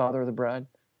Father of the Bride?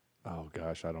 Oh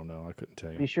gosh, I don't know. I couldn't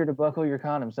tell you. Be sure to buckle your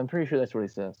condoms. I'm pretty sure that's what he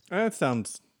says. That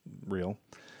sounds real.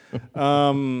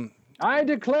 I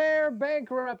declare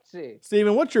bankruptcy.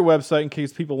 Steven, what's your website in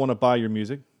case people want to buy your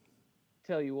music?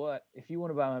 Tell you what, if you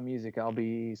want to buy my music, I'll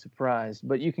be surprised.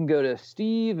 But you can go to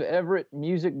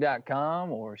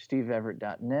steveeverettmusic.com or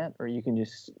steveeverett.net, or you can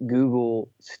just Google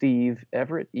Steve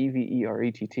Everett,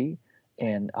 Everett,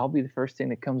 and I'll be the first thing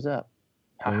that comes up.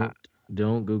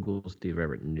 Don't Google Steve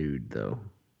Everett nude, though.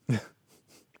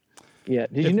 Yeah.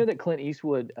 Did you know that Clint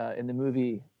Eastwood in the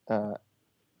movie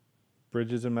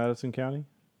Bridges in Madison County?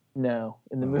 No.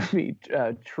 In the movie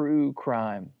True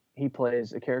Crime, he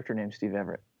plays a character named Steve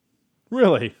Everett.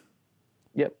 Really?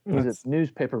 Yep. He's a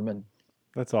newspaperman.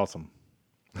 That's awesome.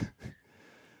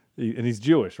 And he's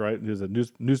Jewish, right? He's a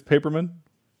newspaperman?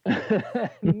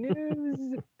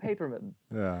 Newspaperman.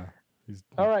 Yeah.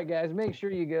 All right, guys. Make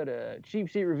sure you go to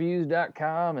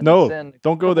cheapseatreviews.com and send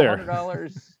don't go there.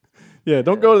 $100. Yeah,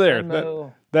 don't go there.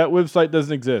 That website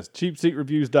doesn't exist.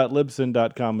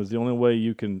 Cheapseatreviews.libsyn.com is the only way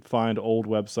you can find old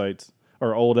websites,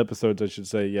 or old episodes, I should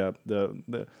say. Yeah,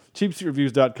 the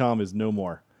cheapseatreviews.com is no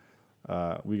more.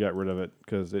 We got rid of it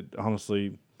because it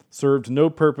honestly served no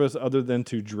purpose other than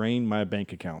to drain my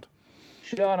bank account.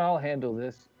 Sean, I'll handle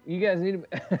this. You guys need to...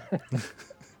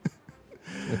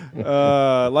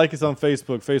 like us on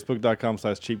Facebook,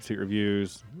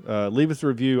 facebook.com/cheapseatreviews. Leave us a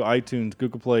review, iTunes,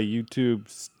 Google Play, YouTube,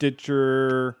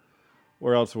 Stitcher.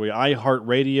 Where else are we?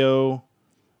 iHeartRadio.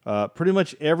 Pretty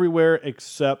much everywhere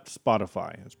except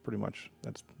Spotify.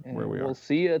 That's where we are. We'll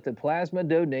see you at the Plasma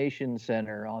Donation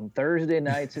Center on Thursday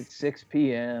nights at 6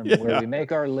 p.m. where we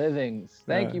make our livings.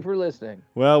 Thank you for listening.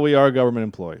 Well, we are government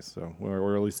employees, so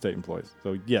we're at least state employees.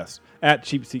 So yes, at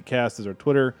Cheap Seat Cast is our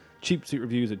Twitter.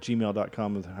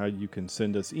 CheapSeatReviews@gmail.com is how you can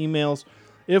send us emails.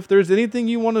 If there's anything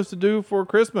you want us to do for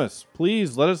Christmas,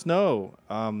 please let us know.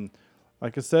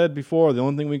 Like I said before, the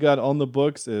only thing we got on the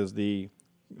books is the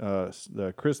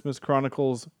Christmas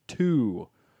Chronicles 2.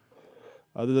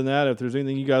 Other than that, if there's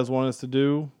anything you guys want us to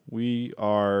do, we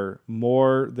are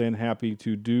more than happy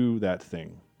to do that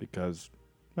thing because,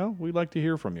 well, we'd like to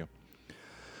hear from you.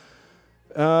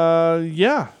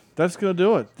 Yeah, that's going to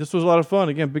do it. This was a lot of fun.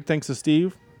 Again, big thanks to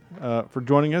Steve for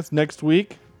joining us. Next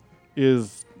week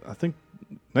is, I think,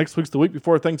 next week's the week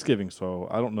before Thanksgiving, so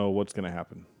I don't know what's going to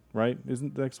happen. Right?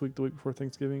 Isn't next week the week before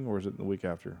Thanksgiving, or is it the week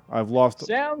after?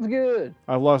 Sounds good.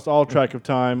 I've lost all track of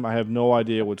time. I have no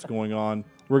idea what's going on.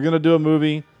 We're going to do a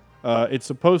movie. It's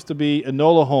supposed to be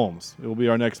Enola Holmes. It will be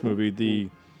our next movie, the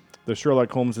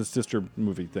Sherlock Holmes' sister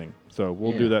movie thing. So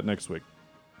we'll do that next week.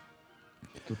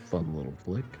 It's a fun little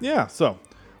flick. Yeah, so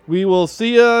we will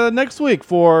see you next week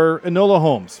for Enola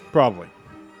Holmes, probably.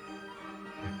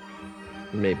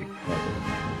 Maybe.